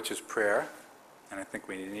 one of which is prayer, and I think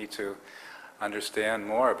we need to understand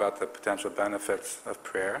more about the potential benefits of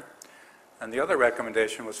prayer. And the other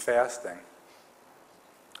recommendation was fasting.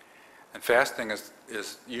 And fasting is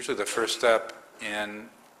usually the first step in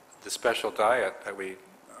the special diet that we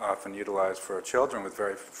often utilize for children with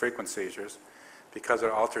very frequent seizures, because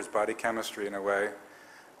it alters body chemistry in a way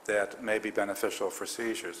that may be beneficial for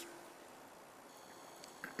seizures.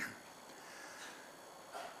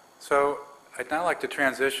 So I'd now like to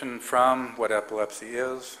transition from what epilepsy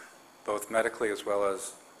is, both medically as well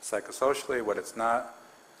as psychosocially, what it's not,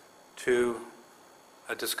 to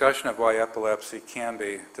a discussion of why epilepsy can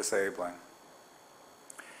be disabling.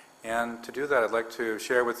 And to do that, I'd like to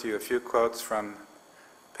share with you a few quotes from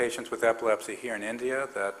patients with epilepsy here in India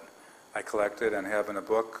that I collected and have in a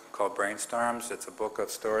book called Brainstorms. It's a book of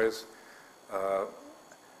stories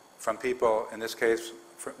from people, in this case,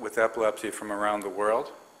 with epilepsy from around the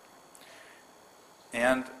world.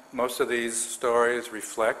 And most of these stories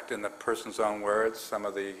reflect, in the person's own words, some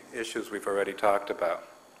of the issues we've already talked about.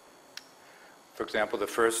 For example, the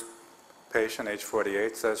first patient, age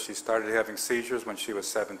 48, says she started having seizures when she was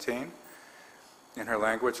 17. In her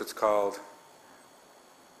language, it's called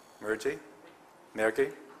Mergi.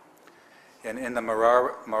 And in the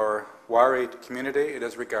Marwari community, it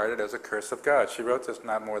is regarded as a curse of God. She wrote this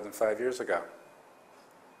not more than 5 years ago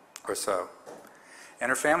or so. And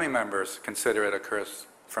her family members consider it a curse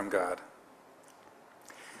from God.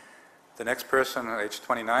 The next person, at age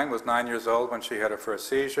 29, was 9 years old when she had her first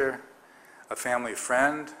seizure. A family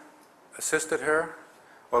friend assisted her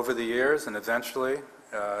over the years, and eventually,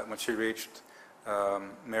 when she reached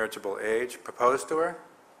marriageable age, proposed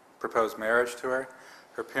marriage to her.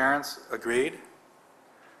 Her parents agreed,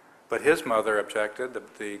 but his mother objected,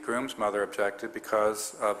 the groom's mother objected,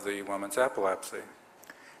 because of the woman's epilepsy,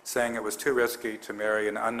 saying it was too risky to marry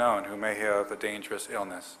an unknown who may have a dangerous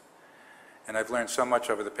illness. And I've learned so much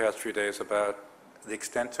over the past few days about the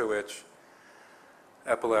extent to which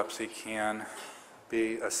epilepsy can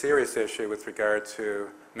be a serious issue with regard to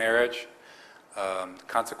marriage,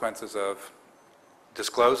 consequences of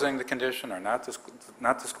disclosing the condition or not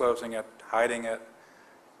disclosing it, hiding it,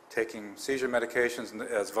 taking seizure medications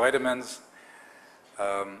as vitamins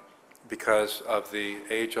because of the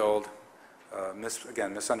age-old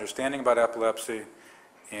misunderstanding about epilepsy,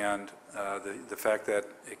 and the fact that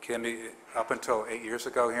it can be, up until 8 years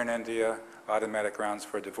ago here in India, automatic grounds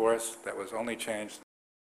for divorce. That was only changed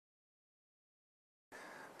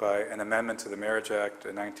by an amendment to the Marriage Act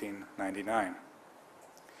in 1999.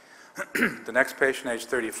 The next patient, age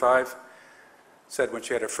 35, said when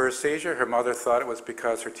she had her first seizure, her mother thought it was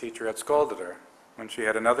because her teacher had scolded her. When she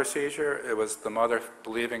had another seizure, it was the mother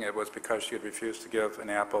believing it was because she had refused to give an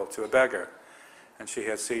apple to a beggar, and she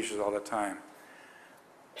had seizures all the time.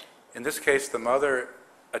 In this case, the mother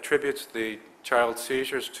attributes the child's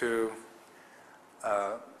seizures to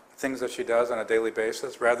things that she does on a daily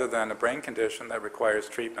basis rather than a brain condition that requires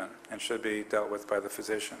treatment and should be dealt with by the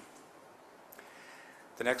physician.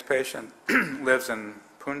 The next patient lives in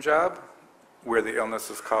Punjab, where the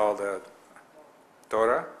illness is called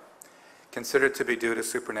Dora, considered to be due to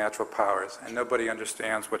supernatural powers, and nobody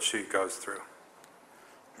understands what she goes through.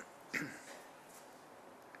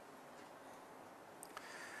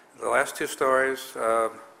 The last two stories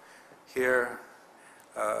here,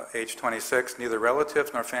 age 26, neither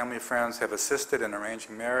relatives nor family friends have assisted in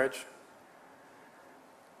arranging marriage.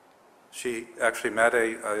 She actually met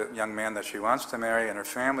a young man that she wants to marry, and her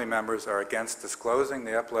family members are against disclosing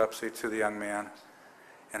the epilepsy to the young man.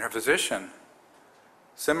 And her physician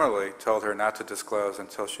similarly told her not to disclose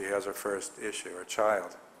until she has her first issue, or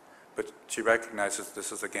child. But she recognizes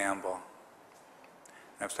this is a gamble.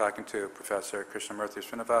 I was talking to Professor Krishnamurthy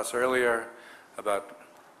Srinivasan earlier about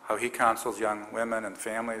how he counsels young women and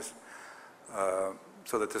families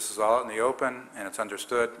so that this is all out in the open and it's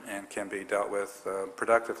understood and can be dealt with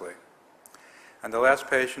productively. And the last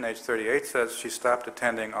patient, age 38, says she stopped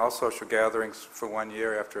attending all social gatherings for 1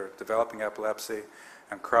 year after developing epilepsy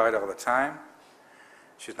and cried all the time.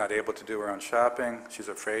 She's not able to do her own shopping. She's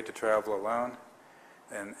afraid to travel alone,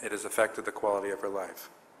 and it has affected the quality of her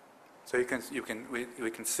life. So we can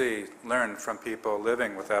learn from people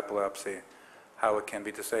living with epilepsy how it can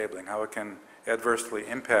be disabling, how it can adversely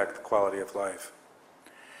impact the quality of life.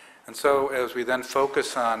 And so as we then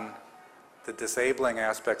focus on the disabling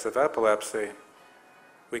aspects of epilepsy,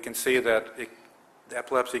 we can see that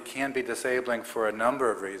epilepsy can be disabling for a number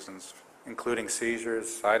of reasons, including seizures,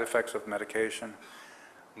 side effects of medication,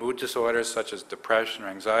 mood disorders such as depression or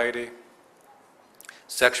anxiety,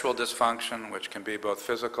 sexual dysfunction, which can be both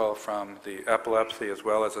physical from the epilepsy as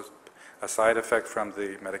well as a side effect from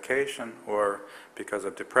the medication or because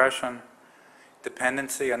of depression,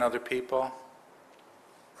 dependency on other people,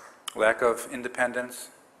 lack of independence,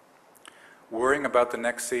 worrying about the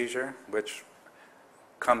next seizure, which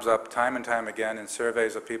comes up time and time again in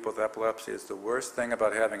surveys of people with epilepsy. Is the worst thing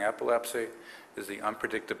about having epilepsy is the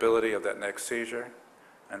unpredictability of that next seizure.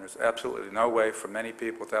 And there's absolutely no way for many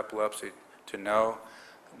people with epilepsy to know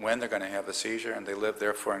when they're going to have a seizure, and they live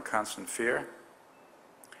therefore in constant fear.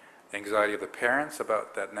 anxiety of the parents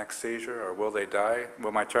about that next seizure, or will they die?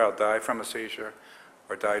 Will my child die from a seizure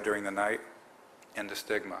or die during the night? And the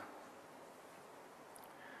stigma.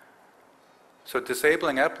 So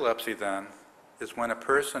disabling epilepsy then is when a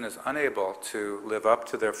person is unable to live up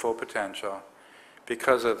to their full potential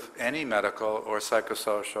because of any medical or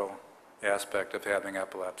psychosocial aspect of having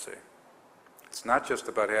epilepsy. It's not just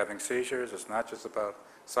about having seizures, it's not just about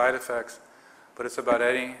side effects, but it's about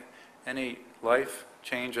any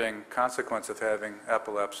life-changing consequence of having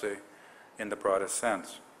epilepsy in the broadest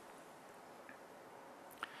sense.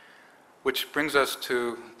 Which brings us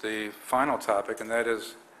to the final topic, and that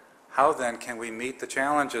is, how then can we meet the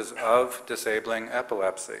challenges of disabling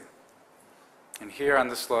epilepsy? And here on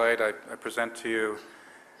this slide, I present to you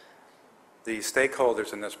the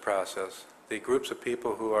stakeholders in this process, the groups of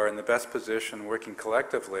people who are in the best position working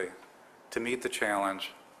collectively to meet the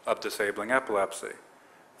challenge of disabling epilepsy.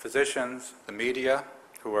 Physicians, the media,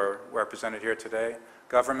 who are represented here today,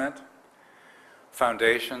 government,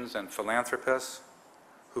 foundations and philanthropists,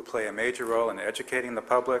 who play a major role in educating the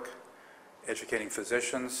public, educating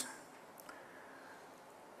physicians,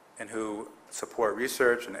 and who support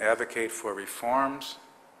research and advocate for reforms.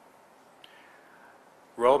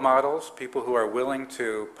 Role models, people who are willing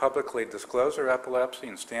to publicly disclose their epilepsy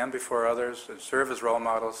and stand before others and serve as role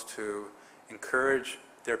models to encourage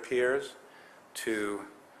their peers to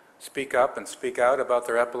speak up and speak out about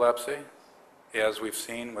their epilepsy, as we've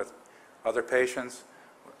seen with other patients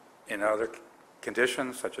in other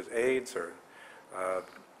conditions such as AIDS or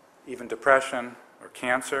even depression or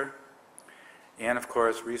cancer, and of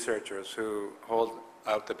course researchers who hold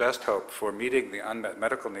out the best hope for meeting the unmet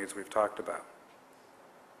medical needs we've talked about.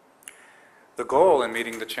 The goal in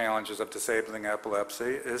meeting the challenges of disabling epilepsy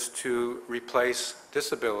is to replace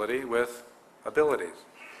disability with abilities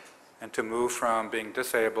and to move from being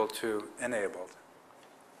disabled to enabled.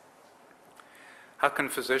 How can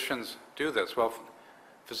physicians do this? Well,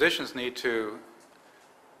 physicians need to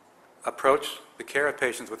approach the care of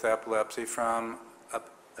patients with epilepsy from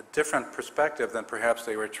a different perspective than perhaps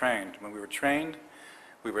they were trained. When we were trained,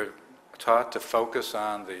 we were taught to focus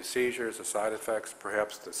on the seizures, the side effects,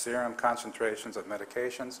 perhaps the serum concentrations of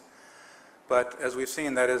medications. But as we've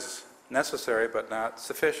seen, that is necessary but not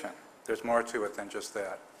sufficient. There's more to it than just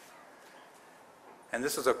that. And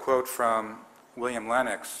this is a quote from William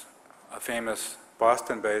Lennox, a famous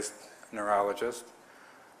Boston-based neurologist,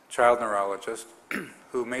 child neurologist,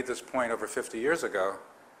 who made this point over 50 years ago,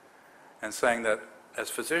 and saying that as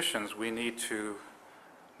physicians, we need to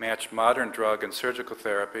match modern drug and surgical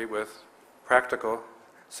therapy with practical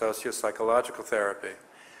socio-psychological therapy,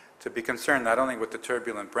 to be concerned not only with the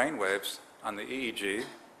turbulent brain waves on the EEG,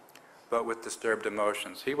 but with disturbed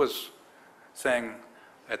emotions. He was saying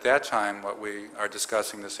at that time what we are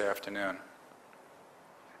discussing this afternoon.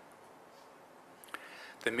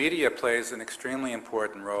 The media plays an extremely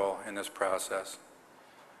important role in this process.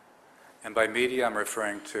 And by media, I'm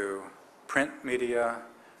referring to print media,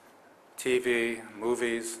 TV,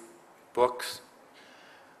 movies, books.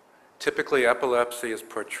 Typically, epilepsy is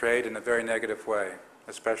portrayed in a very negative way,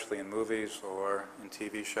 especially in movies or in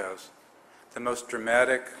TV shows. The most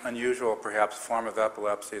dramatic, unusual, perhaps, form of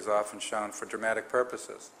epilepsy is often shown for dramatic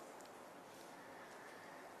purposes.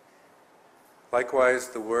 Likewise,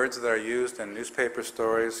 the words that are used in newspaper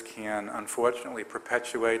stories can unfortunately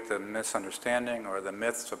perpetuate the misunderstanding or the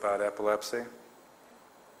myths about epilepsy.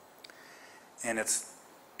 And it's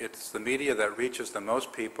the media that reaches the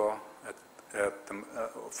most people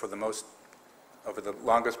over the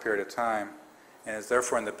longest period of time, and is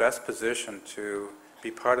therefore in the best position to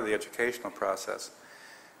be part of the educational process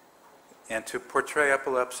and to portray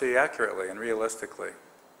epilepsy accurately and realistically,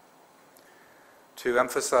 to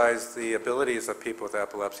emphasize the abilities of people with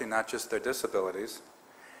epilepsy, not just their disabilities,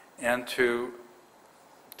 and to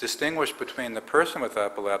distinguish between the person with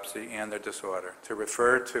epilepsy and their disorder, to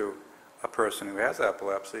refer to a person who has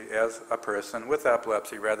epilepsy as a person with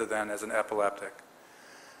epilepsy rather than as an epileptic,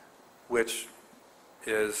 which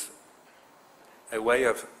is a way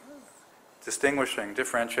of distinguishing,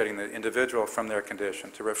 differentiating the individual from their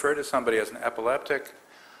condition. To refer to somebody as an epileptic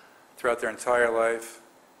throughout their entire life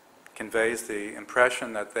conveys the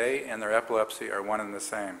impression that they and their epilepsy are one and the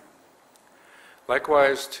same.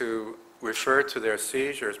 Likewise, to refer to their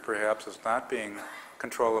seizures perhaps as not being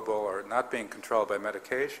controllable or not being controlled by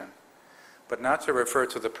medication, but not to refer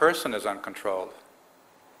to the person as uncontrolled.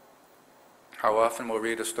 How often we'll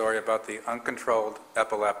read a story about the uncontrolled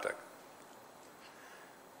epileptic.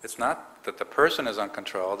 It's not that the person is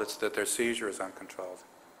uncontrolled, it's that their seizure is uncontrolled.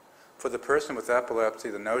 For the person with epilepsy,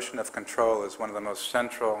 the notion of control is one of the most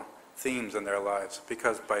central themes in their lives,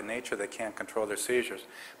 because by nature they can't control their seizures,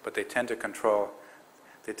 but they tend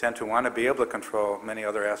to want to be able to control many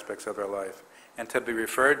other aspects of their life. And to be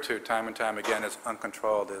referred to time and time again as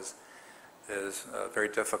uncontrolled is very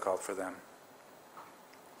difficult for them.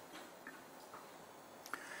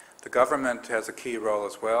 The government has a key role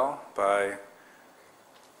as well by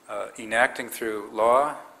enacting through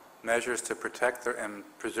law measures to protect and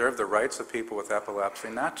preserve the rights of people with epilepsy,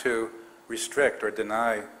 not to restrict or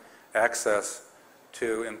deny access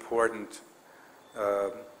to important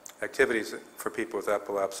activities for people with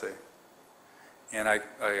epilepsy. And I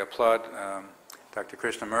applaud Dr.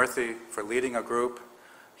 Krishnamurthy for leading a group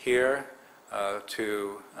here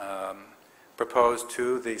to propose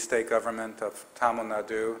to the state government of Tamil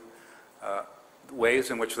Nadu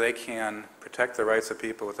ways in which they can protect the rights of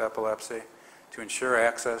people with epilepsy, to ensure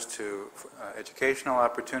access to educational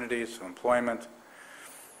opportunities, to employment,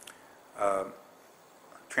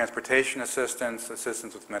 transportation assistance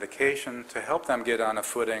with medication, to help them get on a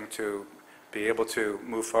footing to be able to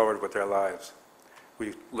move forward with their lives.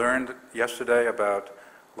 We learned yesterday about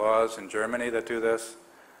laws in Germany that do this.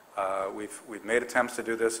 We've made attempts to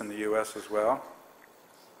do this in the U.S. as well.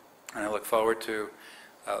 And I look forward to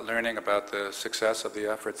learning about the success of the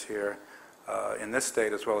efforts here in this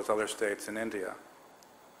state as well as other states in India.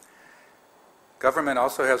 Government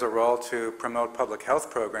also has a role to promote public health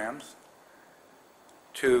programs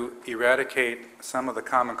to eradicate some of the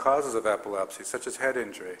common causes of epilepsy, such as head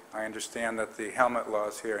injury. I understand that the helmet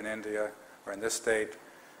laws here in India or in this state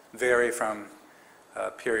vary from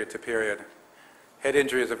period to period. Head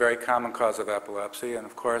injury is a very common cause of epilepsy, and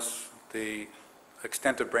of course the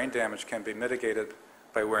extent of brain damage can be mitigated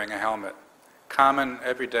by wearing a helmet. Common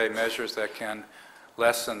everyday measures that can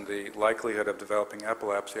lessen the likelihood of developing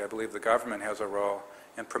epilepsy. I believe the government has a role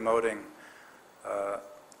in promoting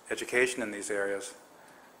education in these areas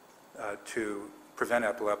to prevent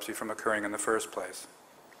epilepsy from occurring in the first place.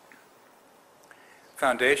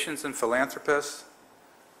 Foundations and philanthropists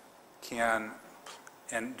can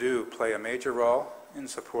and do play a major role in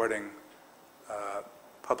supporting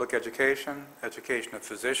public education, education of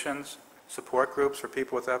physicians, support groups for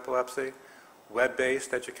people with epilepsy,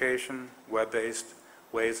 web-based education, web-based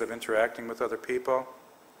ways of interacting with other people.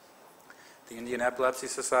 The Indian Epilepsy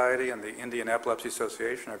Society and the Indian Epilepsy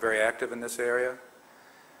Association are very active in this area.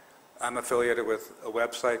 I'm affiliated with a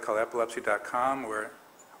website called epilepsy.com where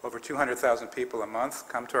over 200,000 people a month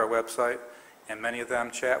come to our website, and many of them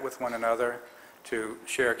chat with one another to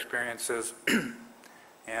share experiences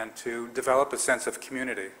and to develop a sense of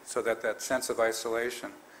community so that that sense of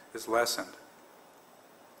isolation is lessened.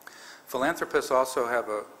 Philanthropists also have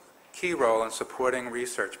a key role in supporting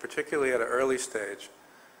research, particularly at an early stage,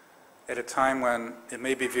 at a time when it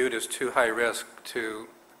may be viewed as too high risk to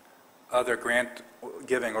other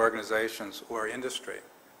grant-giving organizations or industry.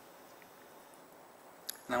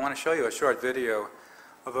 And I want to show you a short video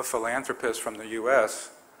of a philanthropist from the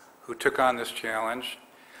U.S. who took on this challenge,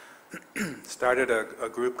 started a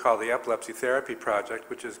group called the Epilepsy Therapy Project,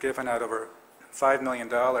 which has given out over $5 million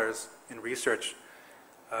in research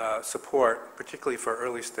support, particularly for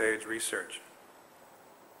early stage research.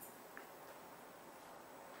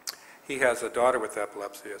 He has a daughter with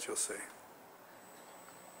epilepsy, as you'll see.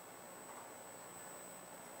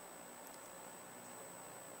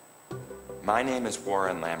 My name is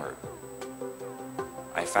Warren Lammert.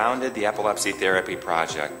 I founded the Epilepsy Therapy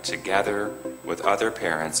Project together with other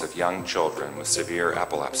parents of young children with severe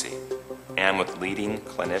epilepsy and with leading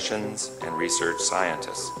clinicians and research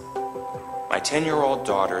scientists. My 10-year-old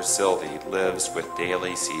daughter Sylvie lives with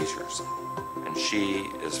daily seizures, and she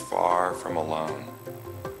is far from alone.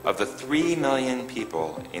 Of the 3 million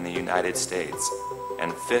people in the United States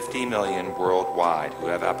and 50 million worldwide who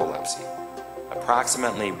have epilepsy,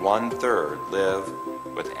 approximately 1/3 live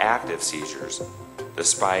with active seizures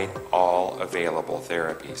despite all available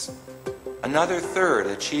therapies. Another third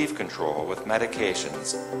achieve control with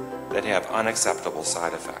medications that have unacceptable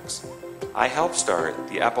side effects. I helped start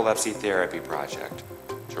the Epilepsy Therapy Project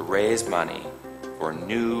to raise money for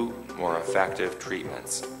new, more effective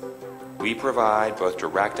treatments. We provide both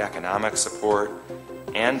direct economic support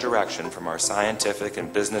and direction from our scientific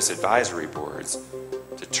and business advisory boards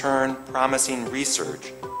to turn promising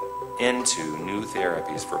research into new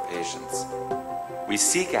therapies for patients. We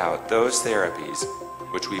seek out those therapies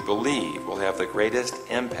which we believe will have the greatest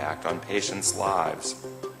impact on patients' lives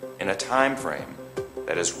in a time frame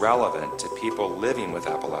that is relevant to people living with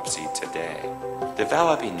epilepsy today.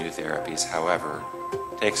 Developing new therapies, however,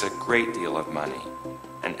 takes a great deal of money,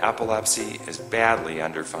 and epilepsy is badly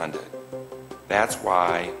underfunded. That's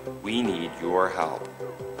why we need your help.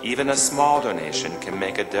 Even a small donation can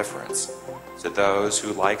make a difference to those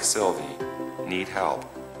who, like Sylvie, need help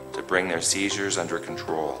to bring their seizures under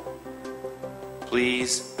control.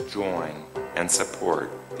 Please join and support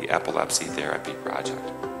the Epilepsy Therapy Project.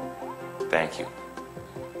 Thank you.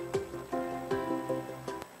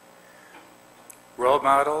 Role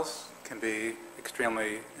models can be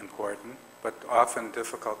extremely important, but often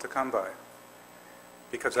difficult to come by.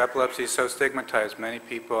 Because epilepsy is so stigmatized, many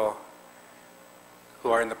people who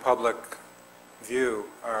are in the public view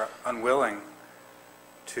are unwilling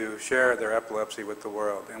to share their epilepsy with the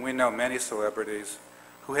world. And we know many celebrities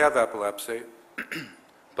who have epilepsy,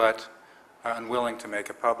 but are unwilling to make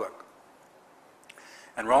it public.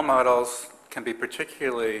 And role models can be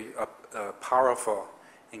particularly powerful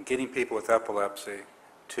in getting people with epilepsy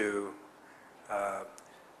to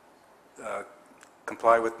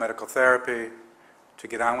comply with medical therapy, to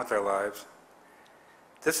get on with their lives.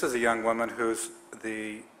 This is a young woman who's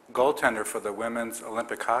the goaltender for the women's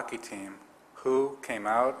Olympic hockey team, who came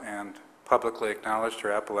out and publicly acknowledged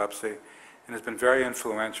her epilepsy and has been very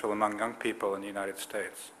influential among young people in the United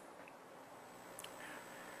States.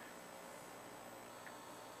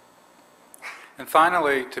 And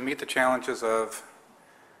finally, to meet the challenges of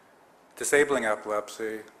disabling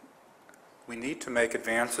epilepsy, we need to make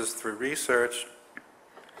advances through research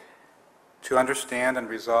to understand and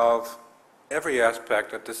resolve every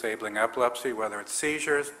aspect of disabling epilepsy, whether it's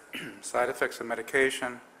seizures, side effects of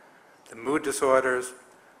medication, the mood disorders,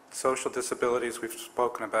 social disabilities we've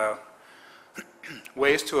spoken about,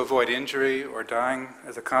 ways to avoid injury or dying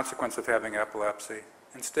as a consequence of having epilepsy,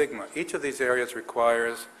 and stigma. Each of these areas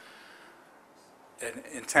requires an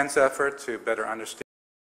intense effort to better understand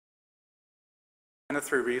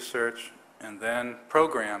through research and then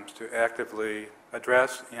programs to actively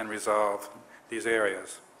address and resolve these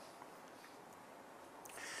areas.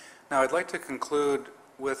 Now I'd like to conclude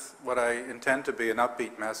with what I intend to be an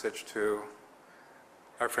upbeat message to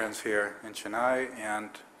our friends here in Chennai and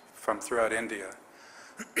from throughout India.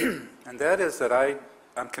 And that is that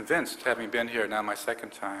I'm convinced, having been here now my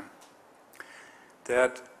second time,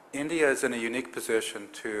 that India is in a unique position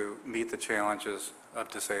to meet the challenges of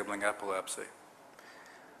disabling epilepsy.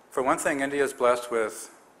 For one thing, India is blessed with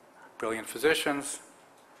brilliant physicians,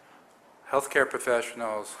 healthcare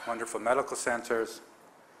professionals, wonderful medical centers,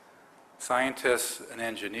 scientists and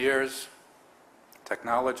engineers,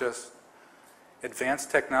 technologists,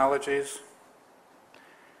 advanced technologies,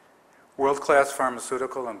 world-class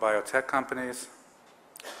pharmaceutical and biotech companies,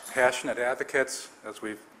 passionate advocates, as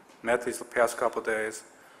we've met these past couple days,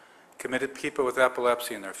 committed people with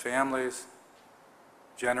epilepsy and their families,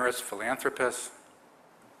 generous philanthropists.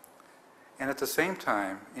 And at the same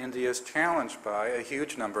time, India is challenged by a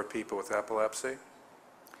huge number of people with epilepsy.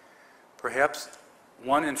 Perhaps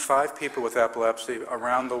 1 in 5 people with epilepsy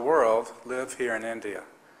around the world live here in India.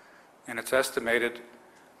 And it's estimated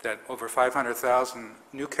that over 500,000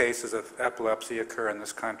 new cases of epilepsy occur in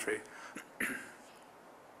this country.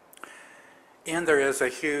 And there is a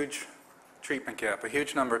huge treatment gap, a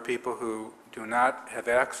huge number of people who do not have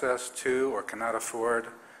access to or cannot afford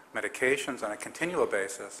medications on a continual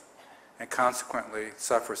basis, and consequently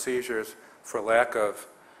suffer seizures for lack of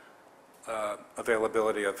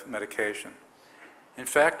availability of medication. In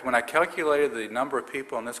fact, when I calculated the number of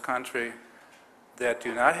people in this country that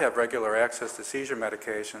do not have regular access to seizure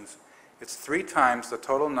medications, it's 3 times the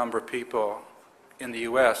total number of people in the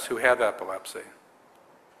US who have epilepsy,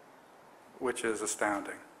 which is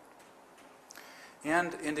astounding.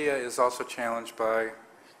 And India is also challenged by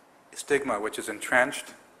stigma, which is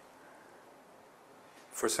entrenched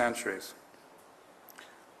for centuries.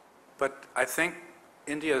 But I think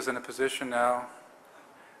India is in a position now,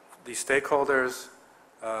 the stakeholders,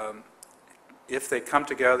 if they come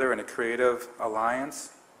together in a creative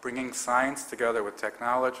alliance, bringing science together with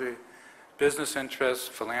technology, business interests,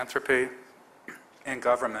 philanthropy, and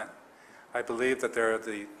government, I believe that there are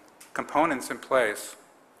the components in place,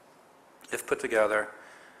 if put together,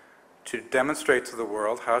 to demonstrate to the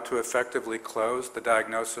world how to effectively close the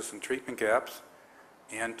diagnosis and treatment gaps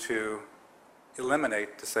and to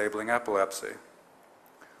eliminate disabling epilepsy.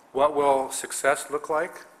 What will success look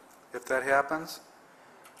like if that happens?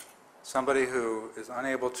 Somebody who is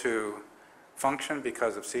unable to function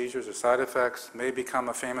because of seizures or side effects may become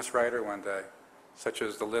a famous writer one day, such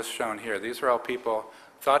as the list shown here. These are all people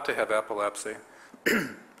thought to have epilepsy.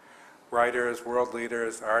 Writers, world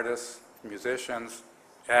leaders, artists, musicians,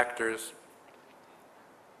 actors.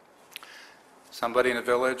 Somebody in a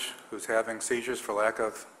village who's having seizures for lack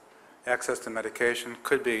of access to medication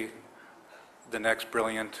could be the next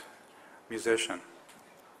brilliant musician.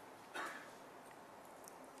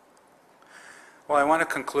 Well, I want to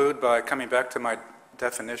conclude by coming back to my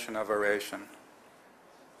definition of oration.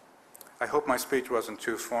 I hope my speech wasn't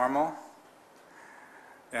too formal,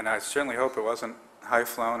 and I certainly hope it wasn't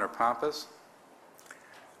high-flown or pompous.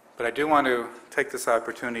 But I do want to take this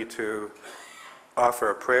opportunity to offer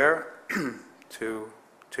a prayer to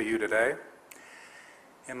you today.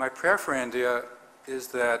 And my prayer for India is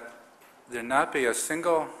that there not be a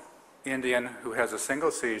single Indian who has a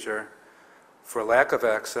single seizure for lack of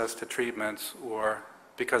access to treatments or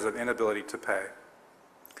because of inability to pay.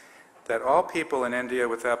 That all people in India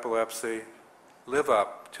with epilepsy live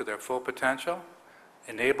up to their full potential,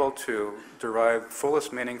 enabled to derive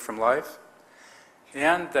fullest meaning from life,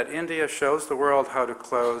 and that India shows the world how to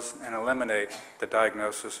close and eliminate the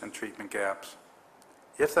diagnosis and treatment gaps.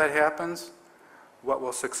 If that happens, what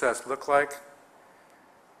will success look like?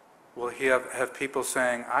 We'll have people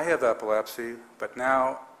saying, I have epilepsy, but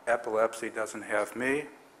now epilepsy doesn't have me.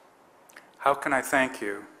 How can I thank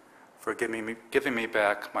you for giving me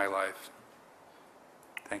back my life?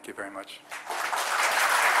 Thank you very much.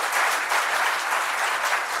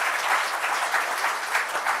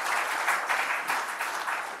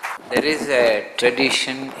 There is a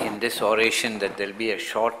tradition in this oration that there will be a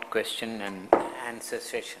short question and answer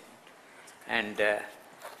session. And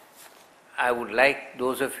I would like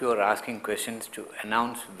those of you who are asking questions to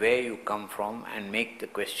announce where you come from and make the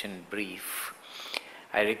question brief.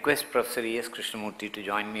 I request Professor E.S. Krishnamurthy to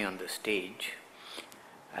join me on the stage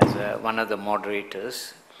as one of the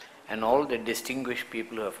moderators, and all the distinguished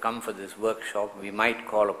people who have come for this workshop, we might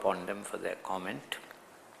call upon them for their comment,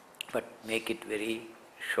 but make it very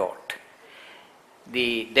short.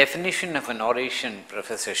 The definition of an oration,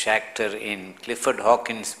 Professor Schachter, in Clifford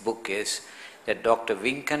Hawkins' book is that Dr.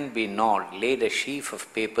 Winken B. Nord laid a sheaf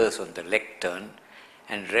of papers on the lectern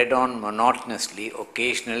and read on monotonously,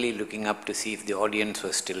 occasionally looking up to see if the audience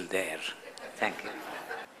was still there. Thank you.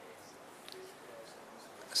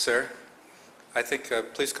 Sir, I think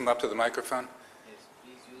please come up to the microphone. Yes,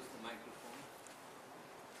 please use the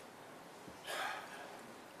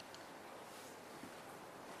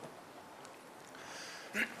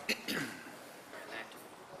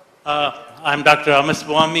microphone. I'm Dr.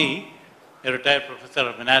 Amaswamy, a retired professor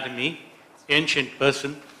of anatomy, ancient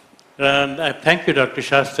person. And I thank you, Dr.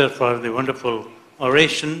 Schachter, for the wonderful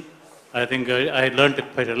oration. I think I learned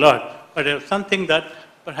it quite a lot. But something that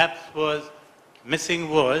perhaps was missing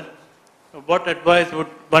was, what advice would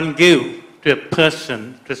one give to a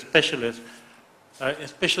person, to a specialist,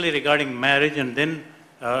 especially regarding marriage and then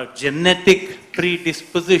genetic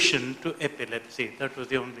predisposition to epilepsy? That was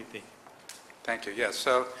the only thing. Thank you. Yes,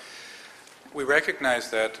 so we recognize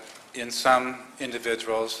that in some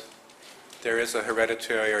individuals there is a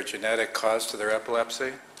hereditary or genetic cause to their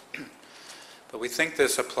epilepsy, but we think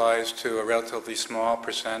this applies to a relatively small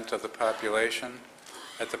percent of the population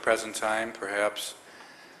at the present time, perhaps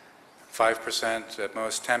 5%, at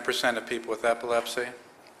most 10% of people with epilepsy.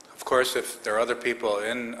 Of course, if there are other people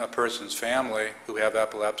in a person's family who have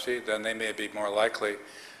epilepsy, then they may be more likely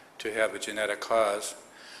to have a genetic cause.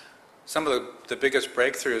 Some of the biggest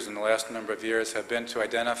breakthroughs in the last number of years have been to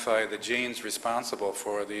identify the genes responsible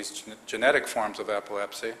for these genetic forms of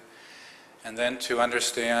epilepsy, and then to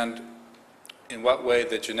understand in what way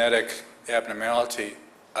the genetic abnormality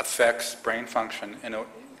affects brain function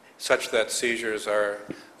such that seizures are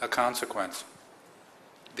a consequence.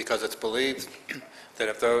 Because it's believed that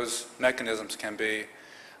if those mechanisms can be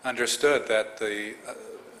understood, that the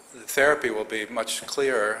therapy will be much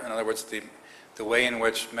clearer. In other words, the way in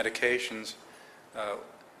which medications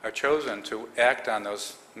are chosen to act on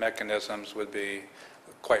those mechanisms would be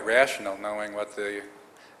quite rational, knowing what the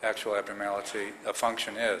actual abnormality of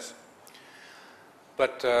function is.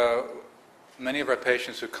 But many of our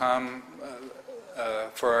patients who come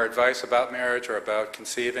for our advice about marriage or about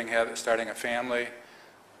conceiving, starting a family,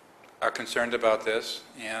 are concerned about this,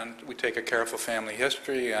 and we take a careful family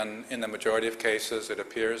history, and in the majority of cases it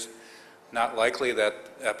appears not likely that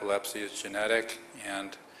epilepsy is genetic,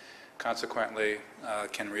 and consequently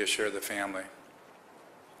can reassure the family.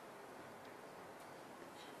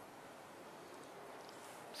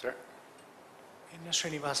 Sir?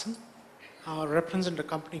 Srinivasan. I represent a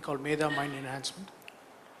company called Medha Mind Enhancement.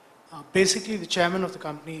 Basically, the chairman of the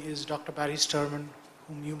company is Dr. Barry Sturman,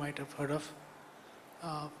 whom you might have heard of.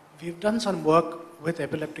 We've done some work with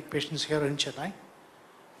epileptic patients here in Chennai,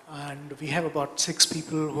 and we have about 6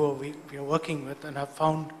 people who we are working with and have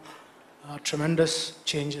found tremendous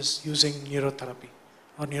changes using neurotherapy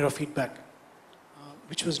or neurofeedback,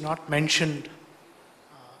 which was not mentioned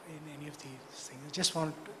in any of these things. I just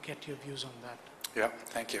wanted to get your views on that. Yeah,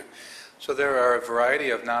 thank you. So there are a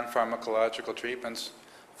variety of non-pharmacological treatments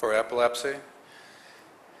for epilepsy.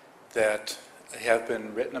 that have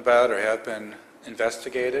been written about or have been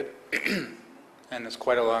investigated, and it's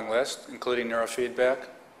quite a long list, including neurofeedback,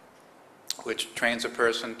 which trains a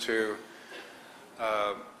person to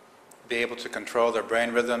be able to control their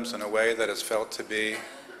brain rhythms in a way that is felt to be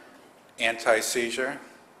anti-seizure.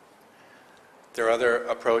 There are other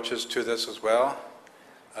approaches to this as well,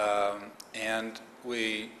 and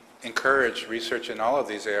we encourage research in all of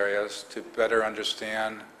these areas to better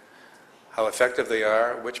understand how effective they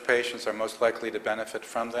are, which patients are most likely to benefit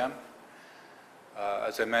from them.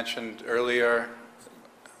 As I mentioned earlier,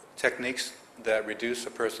 techniques that reduce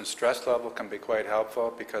a person's stress level can be quite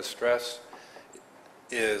helpful because stress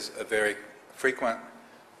is a very frequent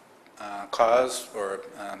cause or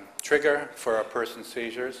trigger for a person's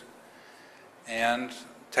seizures. And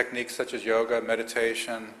techniques such as yoga,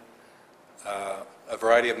 meditation, a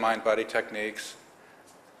variety of mind-body techniques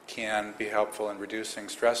can be helpful in reducing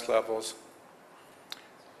stress levels.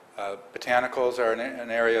 Botanicals are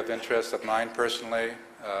an area of interest of mine personally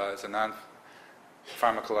as a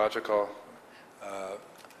non-pharmacological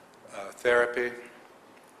therapy.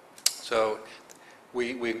 So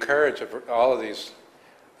we encourage all of these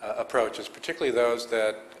approaches, particularly those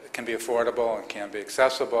that can be affordable and can be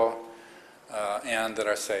accessible and that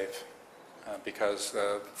are safe. Because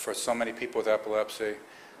for so many people with epilepsy,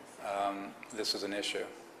 this is an issue.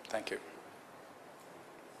 Thank you.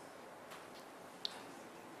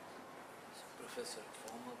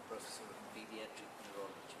 Former professor of pediatric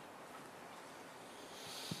neurology.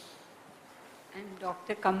 I'm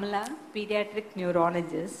Dr. Kamala, pediatric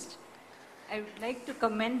neurologist. I would like to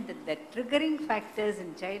comment that the triggering factors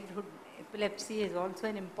in childhood epilepsy is also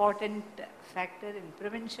an important factor in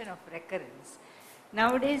prevention of recurrence.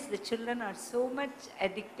 Nowadays, the children are so much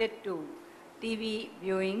addicted to TV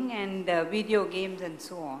viewing and video games and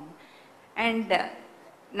so on. And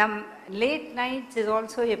late nights is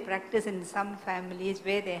also a practice in some families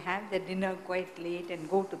where they have their dinner quite late and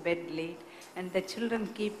go to bed late, and the children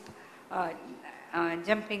keep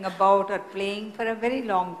jumping about or playing for a very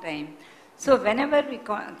long time. So whenever we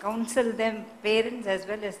counsel them, parents as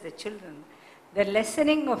well as the children, the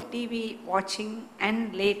lessening of TV watching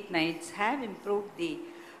and late nights have improved the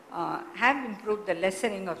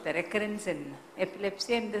lessening of the recurrence in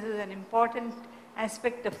epilepsy, and this is an important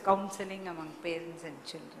aspect of counseling among parents and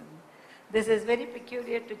children. This is very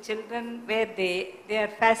peculiar to children where they are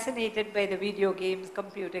fascinated by the video games,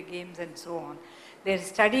 computer games and so on. Their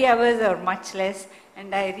study hours are much less,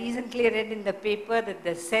 and I recently read in the paper that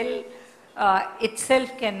the cell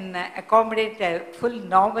itself can accommodate a full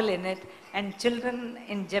novel in it, and children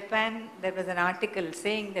in Japan, there was an article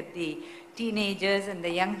saying that the teenagers and the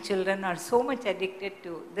young children are so much addicted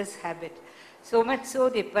to this habit. So much so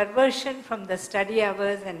the perversion from the study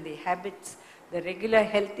hours and the habits, the regular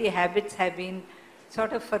healthy habits have been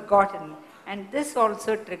sort of forgotten, and this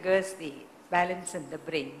also triggers the balance in the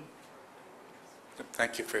brain.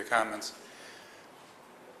 Thank you for your comments.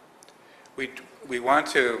 We want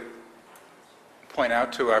to point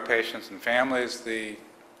out to our patients and families the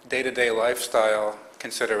day-to-day lifestyle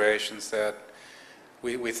considerations that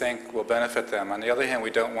we think will benefit them. On the other hand, we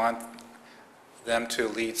don't want them to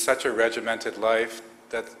lead such a regimented life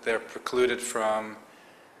that they're precluded from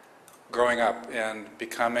growing up and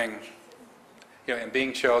becoming, and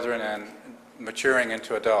being children and maturing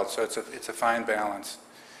into adults. So it's a fine balance.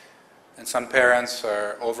 And some parents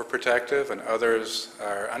are overprotective and others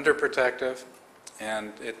are underprotective.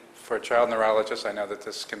 And for a child neurologist, I know that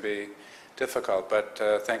this can be difficult, but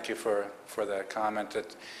thank you for that comment.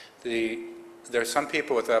 There are some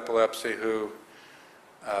people with epilepsy who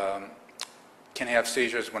can have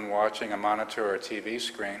seizures when watching a monitor or a TV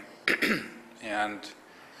screen. And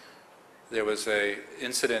there was an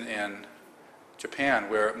incident in Japan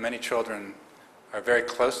where many children are very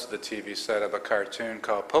close to the TV set of a cartoon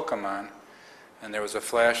called Pokemon, and there was a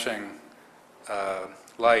flashing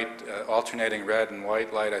light, alternating red and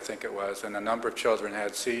white light, I think it was, and a number of children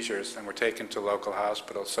had seizures and were taken to local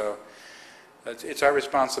hospitals. So it's our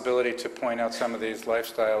responsibility to point out some of these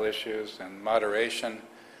lifestyle issues and moderation,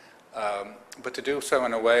 but to do so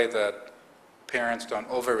in a way that parents don't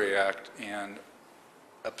overreact and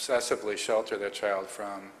obsessively shelter their child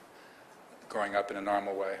from growing up in a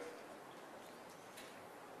normal way.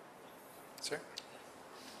 Sir?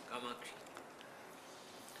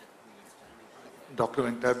 Dr.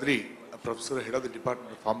 Venkatadri, a professor, head of the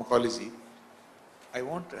Department of Pharmacology, I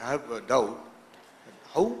want to have a doubt,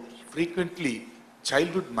 how frequently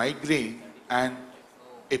childhood migraine and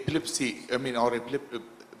epilepsy, or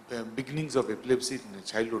beginnings of epilepsy in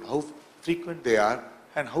childhood, how frequent they are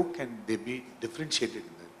and how can they be differentiated in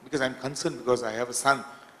that? Because I'm concerned because I have a son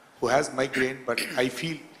who has migraine, but I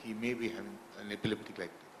feel he may be having an epileptic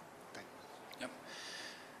like that? Yep.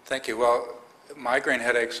 Thank you. Well, migraine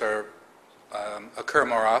headaches occur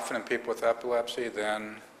more often in people with epilepsy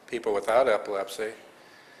than people without epilepsy.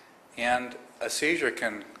 And a seizure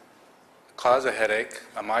can cause a headache,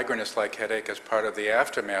 a migrainous-like headache, as part of the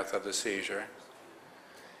aftermath of the seizure.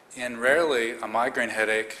 And rarely a migraine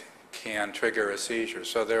headache can trigger a seizure.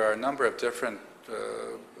 So there are a number of different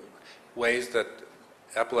ways that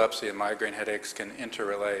epilepsy and migraine headaches can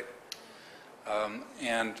interrelate.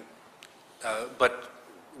 But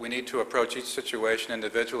we need to approach each situation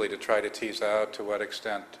individually to try to tease out to what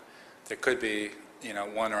extent there could be,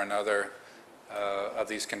 one or another of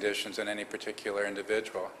these conditions in any particular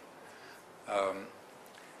individual.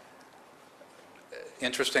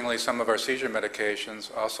 Interestingly, some of our seizure medications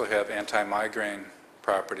also have anti-migraine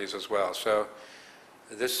properties as well. So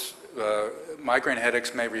this migraine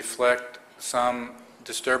headaches may reflect some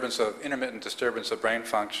intermittent disturbance of brain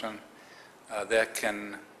function that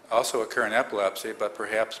can also occur in epilepsy, but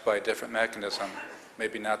perhaps by a different mechanism.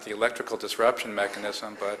 Maybe not the electrical disruption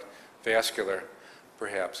mechanism, but vascular,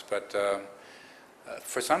 perhaps. But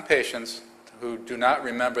for some patients who do not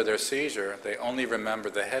remember their seizure, they only remember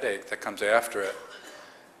the headache that comes after it.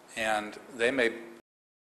 And they may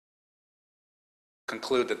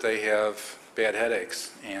conclude that they have bad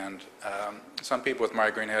headaches. And some people with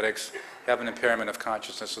migraine headaches have an impairment of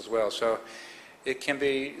consciousness as well. So it can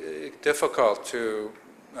be difficult to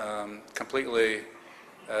completely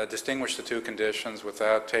distinguish the two conditions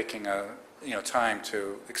without taking time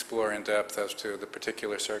to explore in depth as to the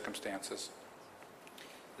particular circumstances.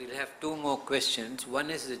 We'll have two more questions. One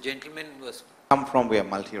is the gentleman was... We are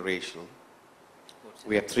multiracial.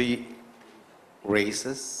 We have 3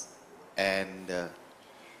 races, and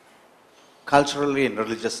culturally and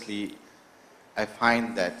religiously, I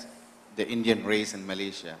find that the Indian race in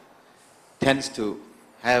Malaysia tends to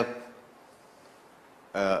have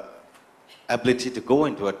ability to go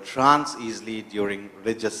into a trance easily during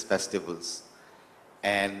religious festivals.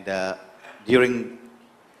 And during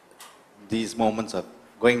these moments of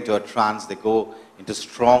going to a trance, they go into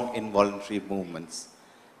strong involuntary movements.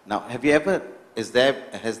 Now, has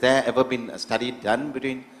there ever been a study done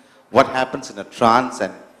between what happens in a trance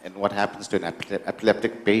and what happens to an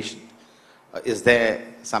epileptic patient? Is there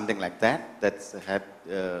something like that that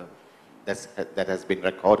has been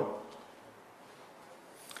recorded?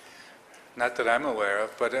 Not that I'm aware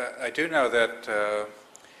of, but I do know that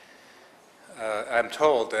I'm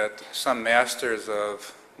told that some masters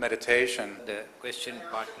of meditation... The question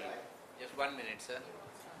partly. Just 1 minute, sir.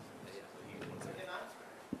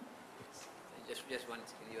 Just one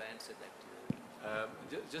second, you answer that.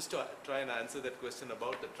 Just to try and answer that question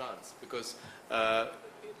about the trance, because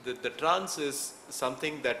the trance is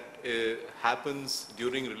something that happens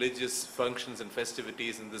during religious functions and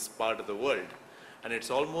festivities in this part of the world, and it's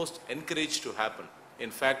almost encouraged to happen.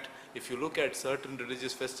 In fact, if you look at certain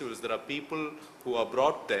religious festivals, there are people who are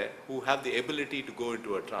brought there who have the ability to go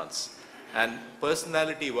into a trance, and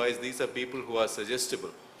personality-wise, these are people who are suggestible.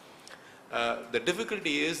 The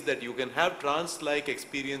difficulty is that you can have trance-like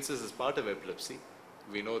experiences as part of epilepsy,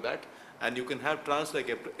 we know that, and you can have trance-like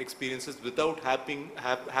experiences without having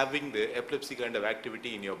the epilepsy kind of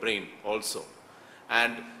activity in your brain also.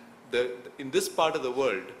 And in this part of the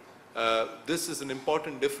world, this is an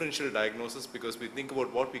important differential diagnosis, because we think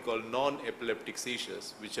about what we call non-epileptic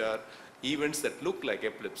seizures, which are events that look like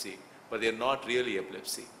epilepsy, but they are not really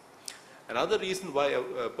epilepsy. Another reason why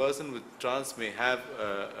a person with trance may have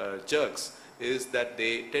jerks is that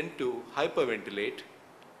they tend to hyperventilate,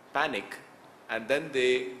 panic, and then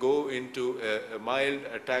they go into a mild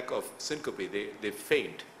attack of syncope. They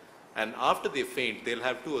faint. And after they faint, they'll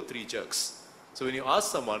have 2 or 3 jerks. So when you ask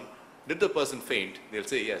someone, did the person faint? They'll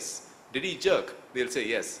say yes. Did he jerk? They'll say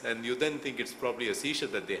yes. And you then think it's probably a seizure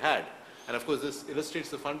that they had. And of course, this illustrates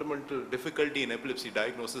the fundamental difficulty in epilepsy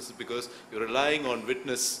diagnosis, because you're relying on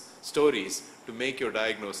witness stories to make your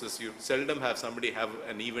diagnosis. You seldom have somebody have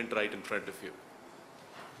an event right in front of you.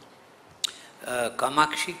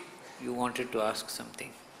 Kamakshi, you wanted to ask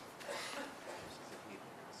something.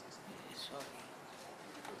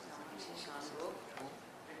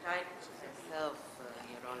 Retired professor of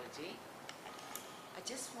neurology. I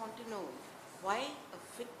just want to know why a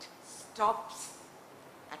fit stops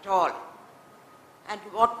at all, and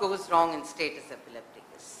what goes wrong in status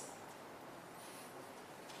epilepticus.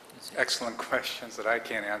 Excellent questions that I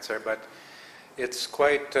can't answer, but it's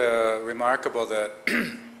quite remarkable that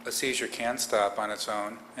a seizure can stop on its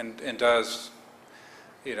own, and does,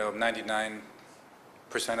 99%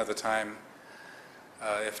 of the time,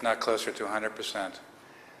 if not closer to 100%.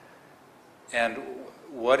 And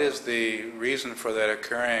what is the reason for that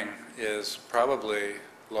occurring is probably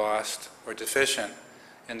lost or deficient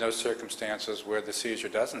in those circumstances where the seizure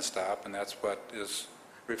doesn't stop, and that's what is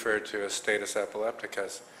referred to as status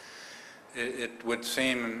epilepticus. It would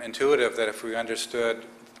seem intuitive that if we understood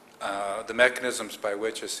the mechanisms by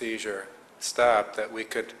which a seizure stopped, that we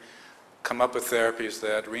could come up with therapies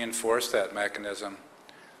that reinforce that mechanism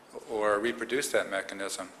or reproduce that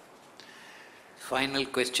mechanism. Final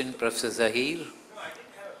question, Professor Zahir. No, I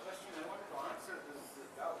didn't have a question. I wanted to answer this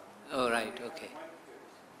doubt. Oh, right, okay.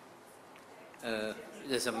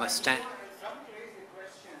 There's a Mustang. Somebody raised a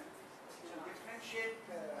question to differentiate.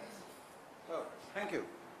 Oh, thank you.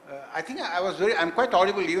 I think I'm quite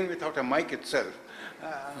audible even without a mic itself.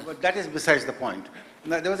 But that is besides the point.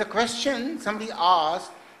 Now, there was a question somebody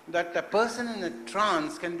asked that a person in a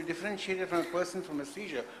trance can be differentiated from a person from a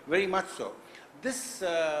seizure. Very much so. This,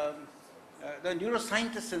 the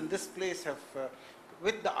neuroscientists in this place have,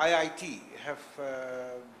 with the IIT, have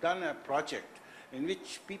done a project in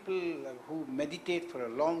which people who meditate for a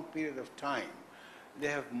long period of time, they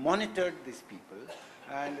have monitored these people,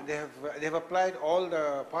 and they have applied all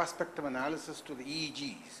the past spectrum analysis to the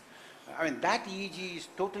EEGs. I mean, that EEG is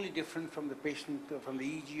totally different from the patient, from the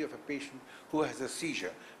EEG of a patient who has a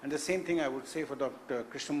seizure. And the same thing I would say for Dr.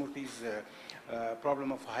 Krishnamurthy's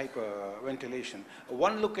problem of hyperventilation.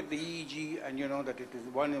 One look at the EEG and you know that it is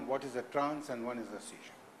one, what is a trance and one is a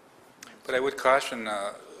seizure. But I would caution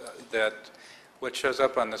that what shows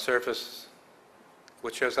up on the surface,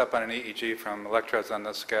 what shows up on an EEG from electrodes on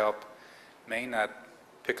the scalp may not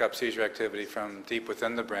pick up seizure activity from deep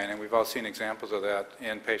within the brain, and we've all seen examples of that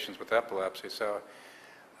in patients with epilepsy. So,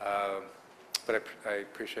 but I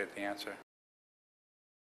appreciate the answer.